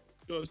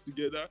chores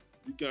together.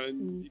 You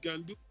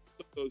can do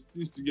sort of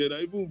things together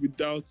even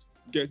without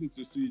getting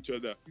to see each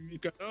other. You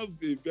can have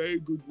a very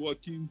good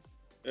working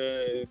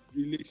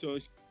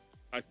relationship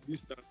at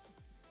distance.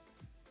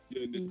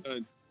 You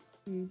understand?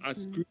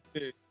 As Mm. Christians,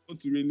 we want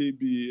to really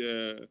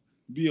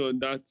be on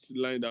that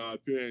line that our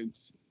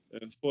parents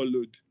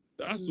followed.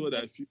 That's what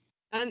I feel.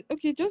 And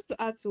okay, just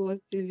to add to what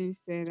Steven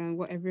said and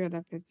what every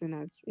other person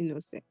has,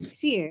 said.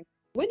 See,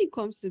 when it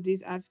comes to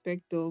this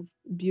aspect of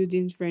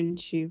building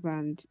friendship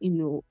and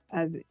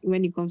as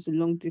when it comes to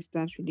long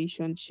distance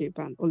relationship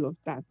and all of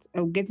that,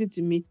 or getting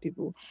to meet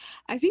people,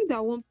 I think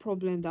that one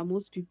problem that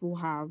most people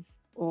have,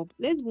 or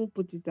let's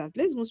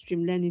even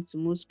streamline it to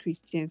most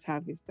Christians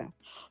have, is that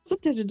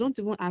sometimes we don't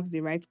even ask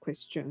the right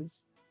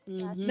questions.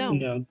 That's Mm-hmm. Now, true.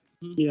 Yeah.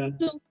 Mhm. Yeah.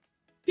 so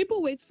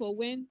people wait for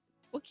when,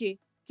 okay,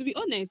 to be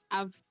honest,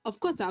 I've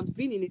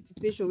been in a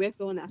situation where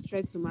someone has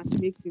tried to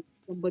matchmake me with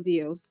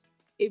somebody else.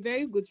 A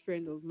very good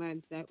friend of mine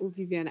is like, oh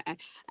Vivian,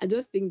 I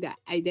just think that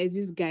there's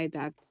this guy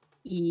that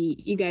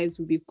you guys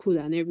will be cool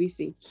and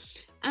everything.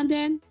 And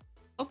then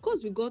of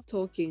course we got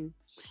talking.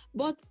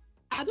 But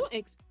I don't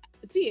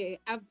see,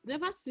 I've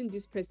never seen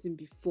this person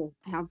before.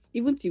 I have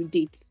even till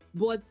date.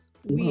 But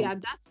we Wow. are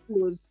that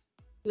close.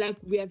 Like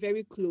we are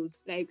very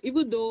close. Like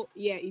even though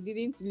it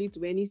didn't lead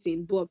to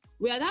anything, but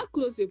we are that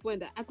close to a point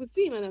that I could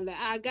see him and I'm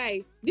like,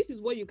 guy, this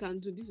is what you can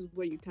do, this is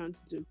what you can't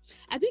do.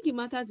 I think it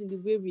matters in the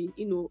way we,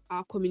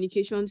 our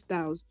communication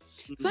styles.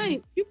 Mhm.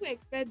 Fine, people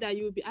expect that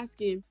you will be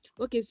asking,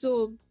 okay,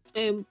 so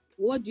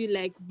what do you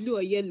like, blue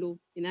or yellow?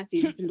 And I say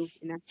it's blue.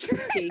 And I say,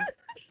 okay.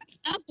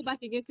 I'll go back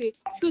again and say,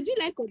 so do you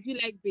like or do you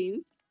like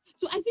beans?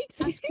 So I think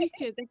as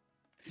Christians, like,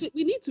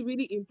 we need to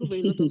really improve on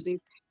a lot of things.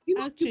 You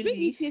bring in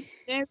Actually, case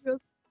scenarios.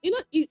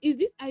 Is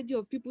this idea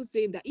of people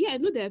saying that, I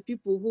know there are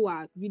people who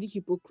are really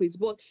hypocrites,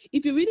 but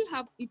if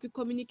you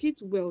communicate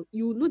well,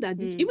 you know that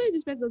this, mm, even if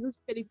this person doesn't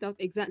spell it out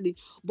exactly,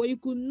 but you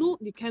could know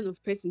the kind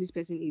of person this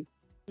person is.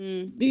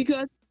 mm,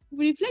 Because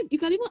reflect, you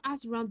can even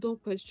ask random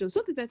questions.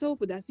 Sometimes I tell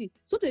people that, see,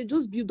 sometimes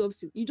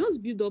you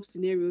just build up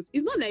scenarios.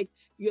 It's not like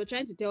you're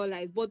trying to tell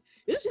lies, but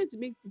you're just trying to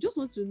you just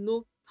want to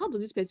know, how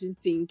does this person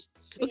think?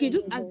 Okay,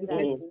 just Think ask the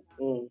question. Oh, exactly.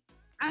 oh.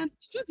 And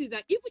the truth is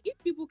that even if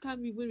people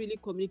can't even really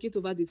communicate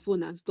over the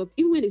phone and stuff,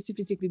 even when they see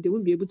physically, they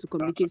won't be able to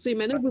communicate. So you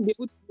might not even be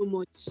able to know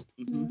much.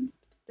 Mhm. Mm,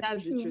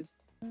 That's the true. truth.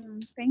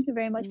 Thank you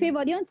very much. mm.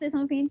 Favor, do you want to say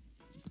something?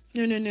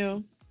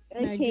 No.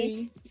 I Okay.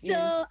 agree. So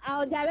Yeah.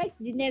 I'll direct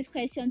the next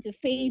question to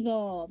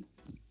Favor.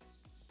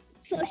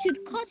 So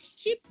should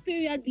courtship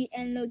period be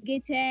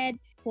elongated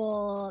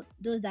for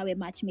those that were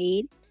match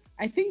made?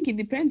 I think it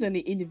depends on the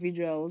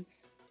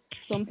individuals.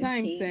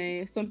 Sometimes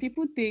Okay. some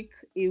people take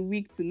a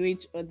week to know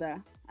each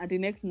other, and the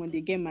next month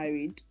they get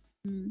married.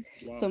 Mm.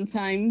 Wow.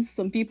 Sometimes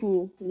some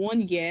people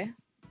 1 year,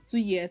 2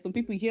 years. Some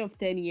people hear of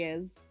 10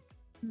 years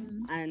Mm.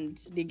 and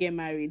they get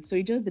married. So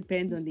it just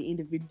depends on the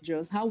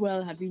individuals. How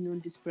well have you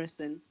known this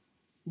person?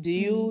 Do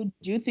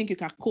you think you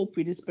can cope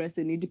with this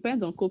person? It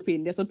depends on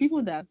coping. There's some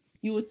people that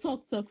you will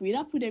talk,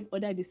 without put them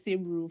under the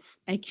same roof.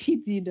 I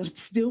kid you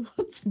not. They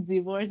want to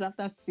divorce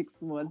after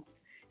 6 months.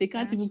 They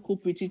can't That's even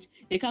cope with each.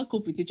 They can't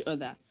cope with each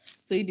other.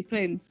 So it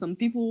depends. Some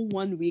people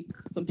 1 week,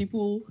 some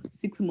people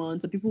 6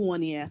 months, some people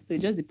 1 year. So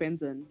it just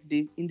depends on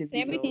the so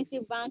everything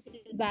still individuals.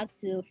 bounces back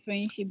to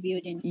friendship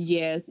building.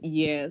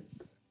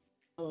 Yes.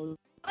 Oh,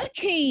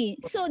 Okay.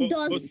 So But this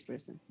does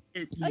person.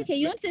 okay, please,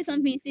 you want to say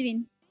something,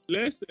 Steven?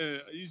 let's.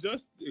 It's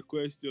just a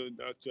question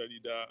actually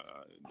that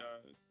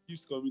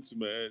keeps coming to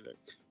my head. Like,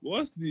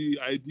 what's the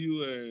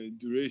ideal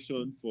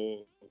duration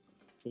for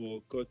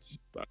courtship?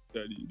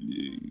 Actually,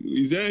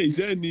 is there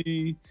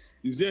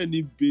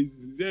any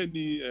basis? Is there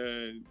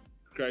any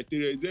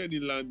criteria? Is there any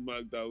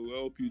landmark that will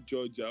help you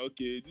judge that?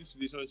 Okay, this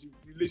relationship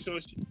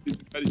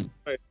basically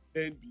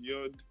extend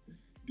beyond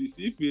this.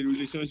 If a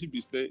relationship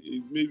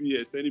is maybe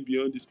extending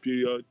beyond this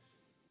period,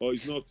 or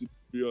it's not up to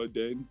the period,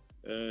 then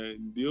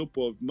the hope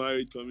of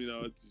marriage coming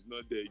out is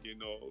not there again.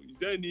 Or is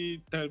there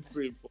any time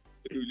frame for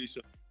a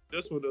relation?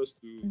 Just want us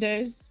to.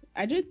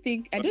 I don't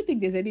think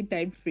there's any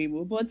time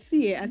frame. But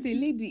see, as a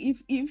lady,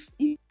 if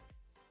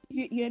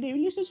you're in a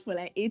relationship for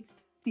like 8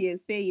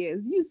 years, 10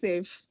 years, you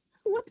say,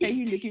 what are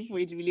you looking for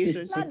in a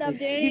relationship? Lord of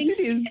the The thing Rings.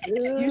 is,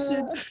 you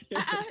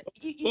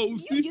should But we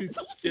see you're 15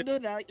 supposed to years. know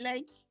that,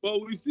 like,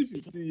 But we see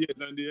 15 years,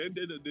 and they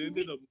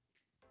ended up.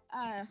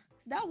 uh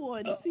that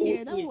one, see,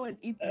 Oh, that one,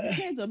 it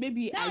depends on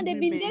maybe Now they've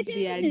been agreement dating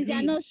they since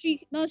their agreed.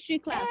 nursery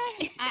class.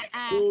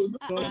 oh,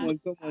 come Uh-uh, on,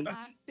 come on.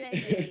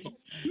 10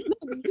 years. No,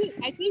 the thing,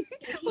 I think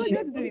the thing What is,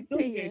 got to do with Those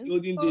 10 were in the years?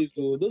 olden days,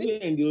 though. Those were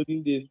in the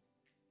olden days.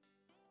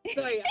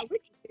 sorry, I'm going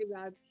to say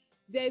that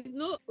there's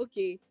no,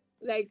 okay,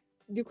 like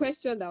the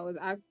question that was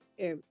asked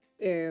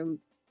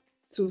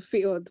to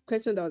fail, the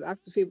question that was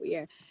asked to favor,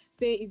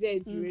 say, is there a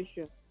Mm,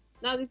 duration?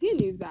 Now the thing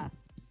is that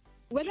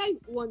whether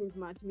one is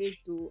matchmade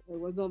to or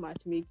was not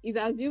matchmade, it's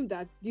assumed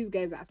that these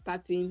guys are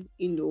starting,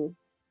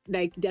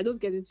 like they're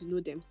just getting to know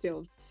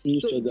themselves.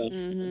 Each So it other. depends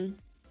mm-hmm.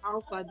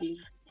 how far they.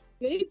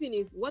 The only thing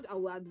is, what I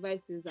would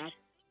advise is that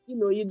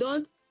you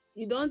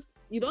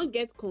don't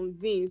get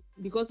convinced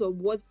because of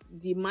what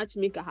the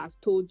matchmaker has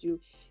told you.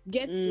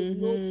 Get to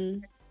know Mm-hmm.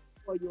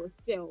 for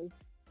yourself,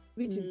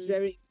 which is Mm,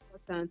 very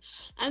important.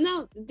 And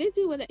now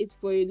dating, whether it's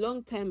for a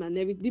long time and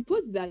everything, the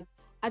point is that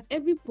at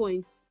every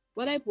point,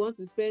 whether you want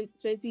to spend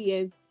 20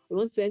 years or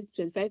want to spend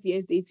 25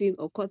 years dating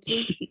or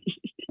cutting,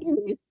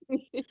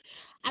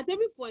 at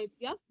every point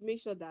you have to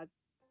make sure that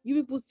you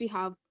people still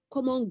have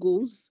common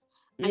goals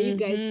and you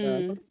guys Yeah.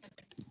 mm-hmm.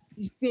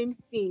 the same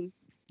thing.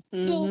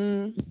 So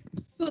Mm-hmm.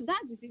 so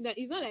that's the thing, that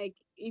it's not like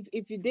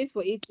if you date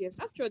for 8 years.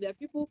 After all, there are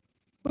people,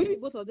 maybe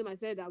both of them I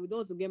said that we don't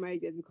want to get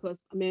married yet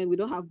because I mean we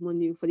don't have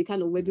money for the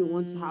kind of wedding we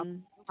want to have.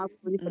 We don't have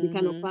money for the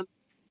kind of Mm-hmm. family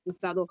we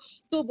start off.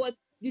 So but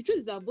the truth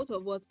is that both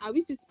of us, are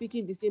we still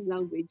speaking the same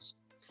language?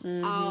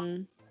 uh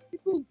Mm-hmm.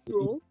 People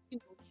grow,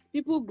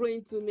 people grow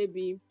into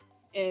maybe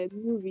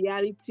new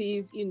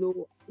realities,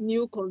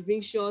 new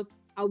convictions.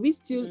 Are we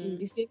still in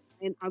the same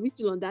line? Are we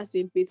still on that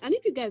same pace? And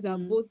if you guys are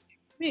Mm-hmm. both,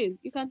 man,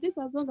 you can date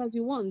as long as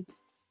you want.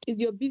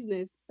 It's your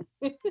business.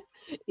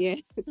 Yeah.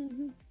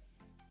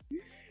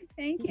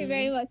 Thank you Mm-hmm.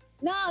 very much.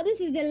 Now, this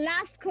is the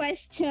last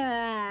question.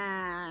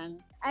 I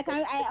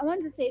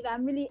want to say that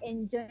I'm really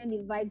enjoying the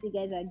vibes you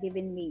guys are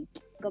giving me.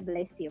 God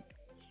bless you.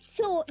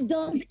 So,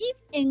 does it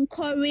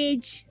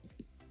encourage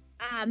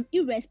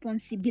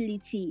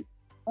irresponsibility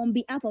on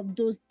behalf of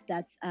those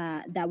that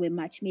were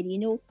match made?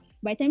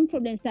 By the time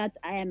problems start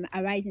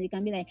arising, they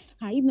can be like,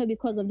 if not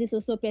because of this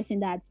also person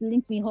that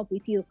linked me up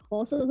with you,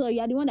 or so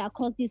you are the one that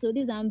caused this or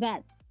this and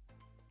that.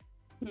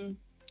 Mm-hmm.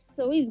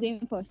 So who is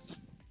going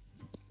first?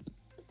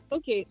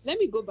 Okay, let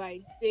me go by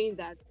saying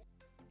that,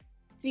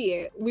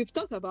 see, we've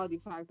talked about the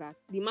fact that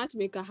the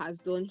matchmaker has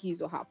done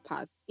his or her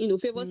part.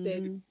 Favor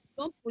said, Mm-hmm.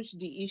 don't push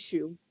the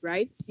issue,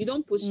 right? You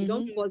don't push, you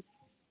don't Mm-hmm. force,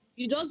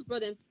 you just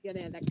brought them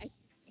together. Like, I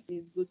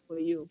think it's good for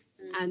you,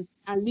 and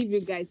leave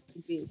you guys to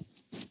be.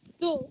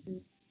 So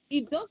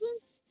it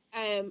doesn't.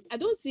 I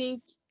don't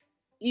think,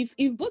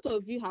 if both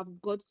of you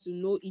have got to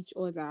know each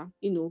other,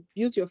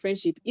 build your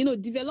friendship,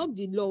 develop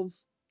the love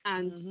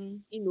and Mm-hmm.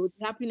 the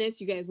happiness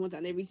you guys want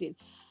and everything.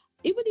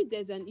 Even if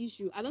there's an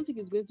issue, I don't think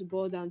it's going to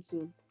boil down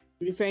to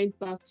referring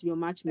back to your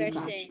matchmaker.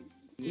 Person.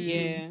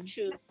 Yeah.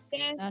 True.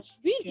 Then That's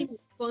being true.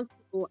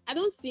 irresponsible, I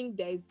don't think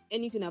there's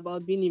anything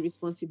about being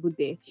irresponsible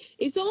there.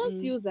 If someone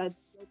Mm. feels that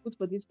you're good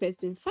for this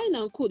person, fine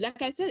and cool.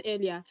 Like I said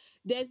earlier,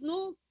 there's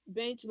no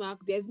benchmark,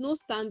 there's no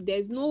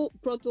there's no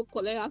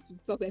protocol. I have to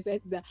talk like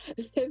that.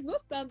 There's no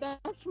standard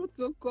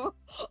protocol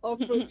or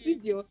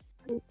procedure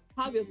to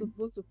how you're Mm,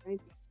 supposed to find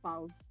your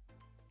spouse.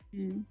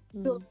 mm,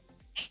 So Mm.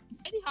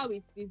 anyhow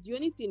it is, the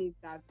only thing is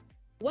that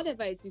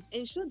whatever it is,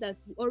 ensure that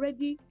you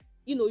already,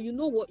 you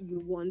know what you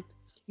want,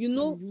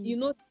 Mm-hmm. you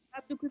know the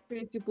practical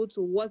principle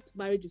to what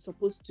marriage is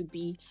supposed to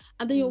be,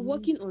 and then you're Mm-hmm.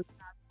 working on.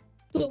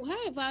 So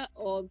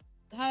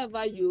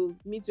however you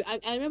meet you,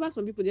 I remember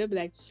some people, they'll be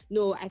like,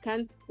 no, I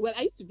can't. Well,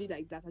 I used to be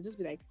like that. I just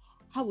be like,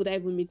 how would I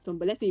even meet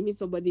somebody? Let's say you meet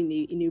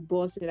somebody in a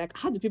bus, and like,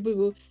 how do people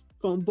go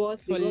from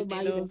bus they Fall got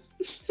in married? love.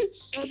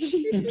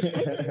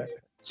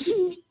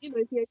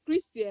 If you're a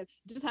Christian, it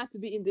just has to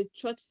be in the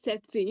church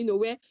setting,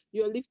 where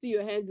you're lifting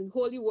your hands in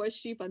holy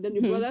worship, and then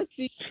the brother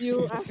sees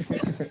you. And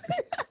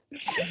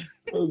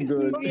Oh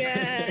God.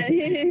 yeah.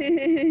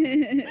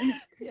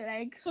 You're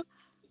like,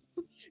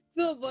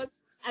 so, but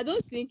I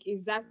don't think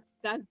is that's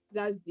that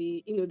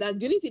the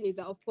only thing is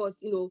that, of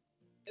course, even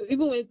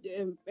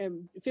when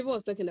Favor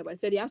was talking about, I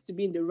said he has to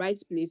be in the right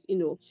place.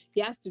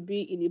 He has to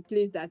be in a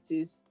place that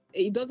is.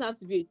 It doesn't have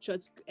to be a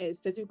church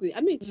specifically.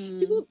 I mean, mm.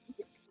 people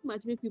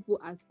matchmake people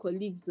as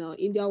colleagues now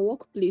in their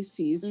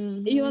workplaces.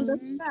 You Mm-hmm.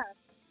 understand?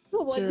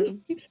 So, but True.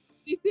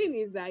 the thing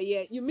is that,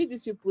 yeah, you meet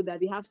these people that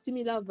they have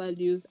similar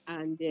values,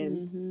 and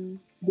Mm-hmm.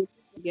 they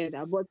put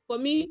together. But for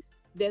me,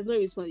 there's no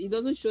response. It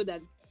doesn't show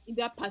that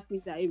either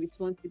parties are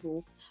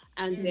irresponsible.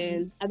 And Mm.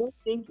 then I don't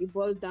think it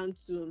boils down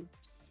to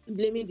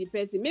blaming the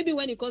person. Maybe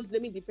when it comes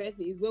blaming the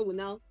person is where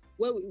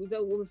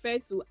we refer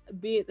to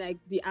be like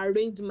the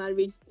arranged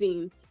marriage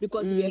thing,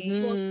 because we are Okay.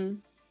 forced Mm-hmm.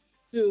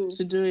 to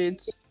To do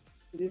it.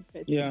 this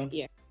person. Yeah.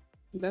 Yeah.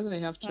 That's why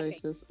you have Okay.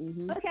 choices.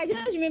 Mm-hmm. Okay, I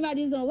just remember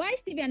this one. Why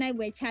Stevie and I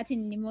were chatting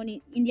in the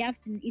morning, in the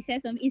afternoon, he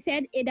said something. He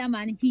said Adam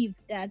and Eve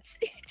that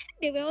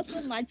they were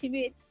also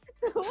matchmates.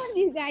 So what do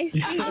you guys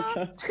think?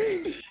 Uh-uh.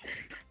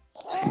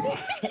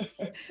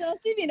 So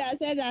Stevie that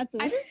said that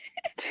I too. don't.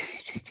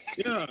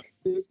 Yeah.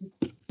 they,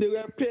 they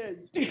were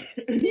paired. They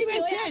Stevie,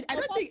 were oh yeah, paired. I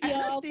don't support think. I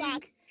don't your think.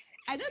 facts.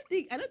 I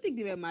don't think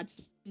they were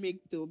matchmake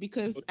though,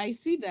 because I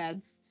see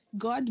that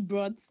God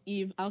brought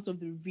Eve out of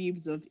the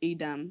ribs of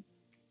Adam.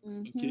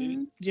 Okay.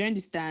 Mm-hmm. Do you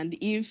understand?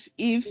 If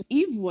Eve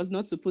was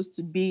not supposed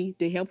to be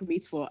the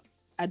helpmate for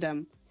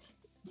Adam,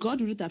 God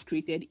wouldn't have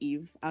created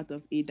Eve out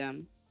of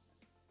Adam.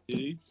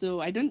 Okay.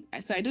 So I don't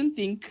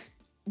think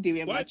they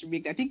were Why?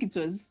 matchmake. I think it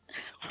was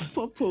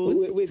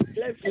Wait, purpose. wait.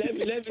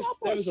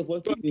 Let me Purpose.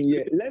 support Stephen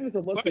here. Let me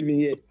support Why Stephen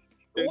here.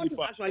 So the what is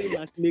fact? actually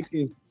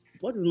matchmaking?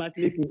 What is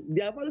matchmaking?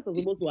 Their values are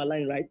supposed to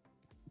align, right?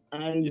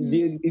 And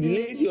the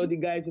lady or Mm, the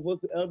guy is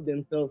supposed to help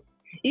themselves.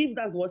 If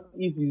that's what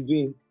Eve is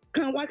doing,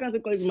 why can't they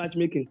call it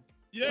matchmaking?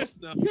 Yes,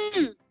 now.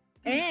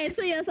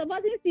 So you're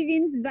supporting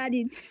Steven's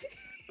verdict.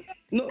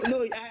 No,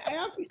 no,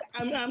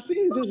 I'm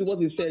saying this is what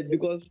he said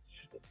because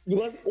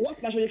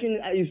what matchmaking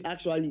is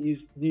actually is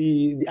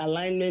the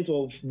alignment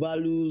of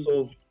values,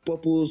 of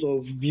purpose,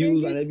 of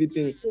views, and Bringing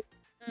everything.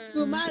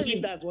 to Mm, If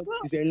marry. that's what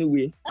it is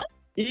anyway,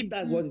 if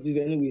that's mm, what it is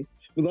anyway,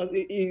 because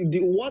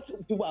what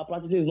people are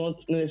practicing is not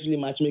necessarily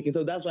matchmaking.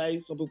 So that's why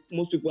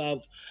most people have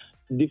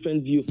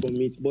different view from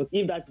it. But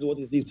if that is what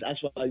it is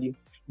actually,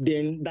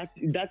 then that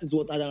is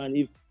what Adam and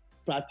Eve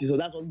practice. So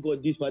that's what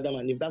God did for Adam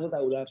and Eve. That's what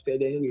I would have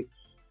said anyway.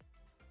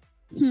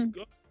 hmm.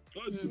 God,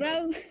 God could have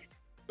Bravo.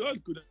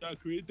 God could have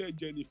created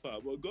Jennifer,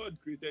 but God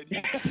created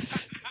Eve.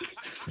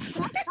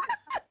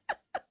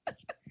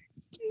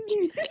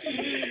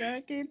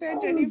 Oh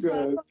Jennifer.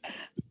 God.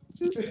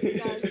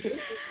 That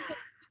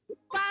the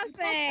part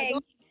I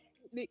don't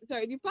Perfect.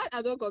 sorry, the part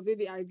I don't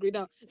completely agree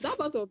now. That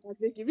part of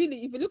matchmaking,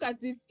 really, if you look at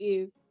it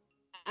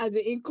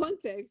in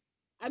context,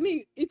 I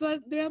mean, it was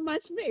they were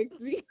matchmaked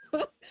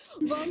because,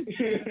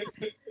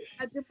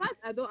 but the part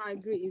I don't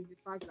agree is the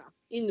fact that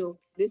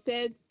they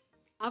said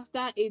after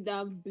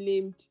Adam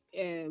blamed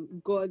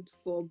God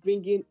for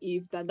bringing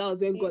Eve, that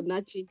was when Okay. God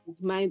now changed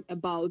his mind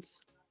about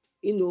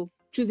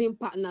choosing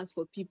partners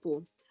for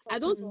people. For I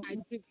don't people.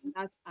 agree with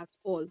that at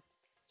all.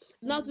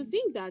 Now, to Mm,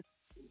 think that,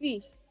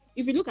 see,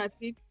 if you look at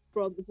it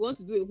from, if you want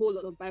to do a whole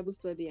lot of Bible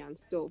study and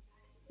stuff,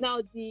 now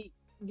the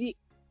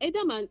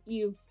Adam and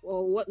Eve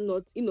or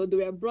whatnot, they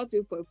were brought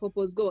in for a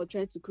purpose. God was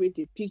trying to create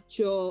a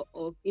picture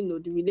of,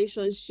 the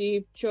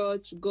relationship,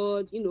 church,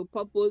 God,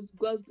 purpose.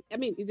 God's, I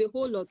mean, it's a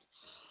whole lot.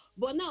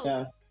 But now,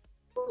 Yeah.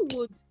 how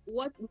would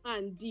what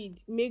man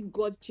did make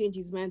God change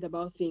his mind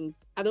about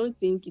things? I don't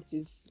think it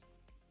is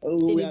Oh,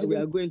 we eligible.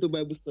 are going to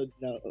Bible study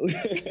now.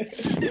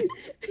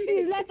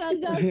 Please let us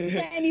just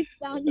pen it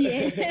down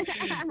here.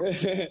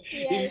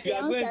 If you Seriously, are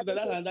I want going to to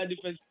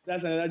appreciate.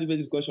 that's another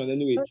different discussion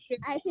anyway. Okay.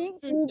 I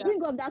think we'll Future.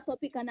 bring up that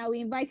topic and I will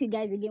invite you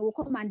guys again. We'll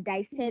come and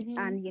dissect Mm-hmm.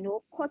 and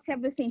cut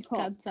everything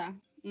up. Scatter.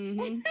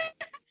 Mm-hmm.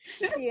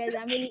 Serious,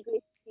 I'm really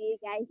grateful to you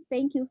guys.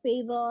 Thank you,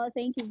 Favor.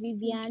 Thank you, Thank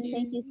Vivian.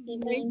 Thank you, you.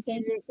 Thank Steven.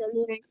 Thank you, you.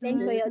 Tolu. Thank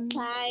Thanks for you. your Mm-hmm.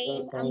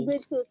 time. I'm Welcome.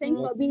 grateful. Thanks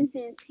for being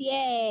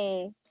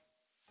sincere.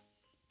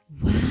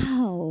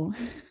 Wow,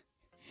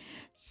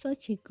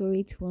 such a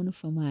great one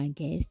from our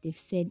guests. They've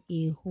said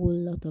a whole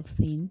lot of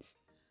things.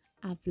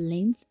 I've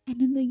learned,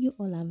 and I know you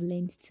all have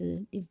learned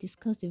too. They've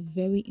discussed a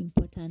very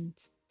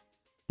important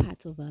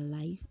part of our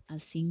life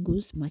as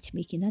singles.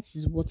 Matchmaking, that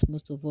is what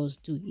most of us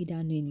do, either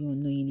knowingly or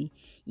unknowingly.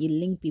 You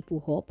link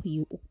people up,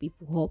 you hook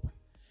people up.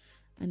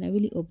 And I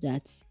really hope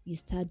that you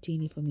start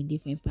doing it from a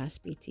different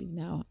perspective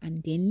now.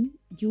 And then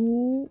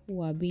you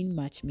who are being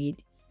matchmade,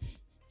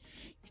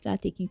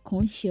 start taking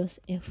conscious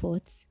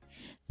efforts.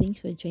 Thanks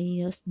for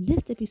joining us.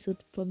 Next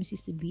episode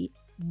promises to be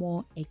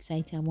more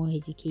exciting, more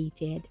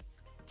educated.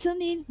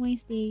 Tune in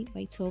Wednesday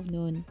by 12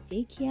 noon.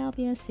 Take care of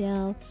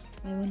yourself.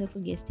 My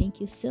wonderful guest,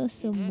 thank you so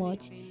in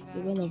much. anything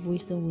The that well of you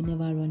wisdom will do.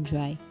 never run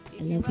dry.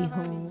 I If you love you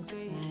ever need all.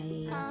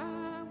 saving, Bye.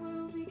 I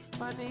will be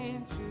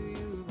running to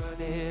you,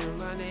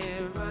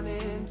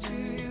 running to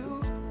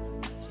you.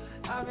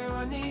 I'll be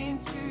running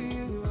to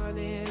you,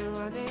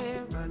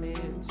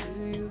 running to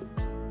you.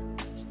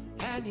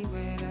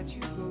 Anywhere that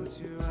you go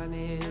to,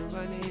 running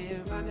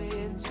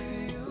to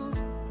you.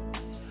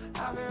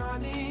 I'll be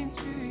running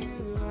to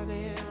you,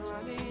 running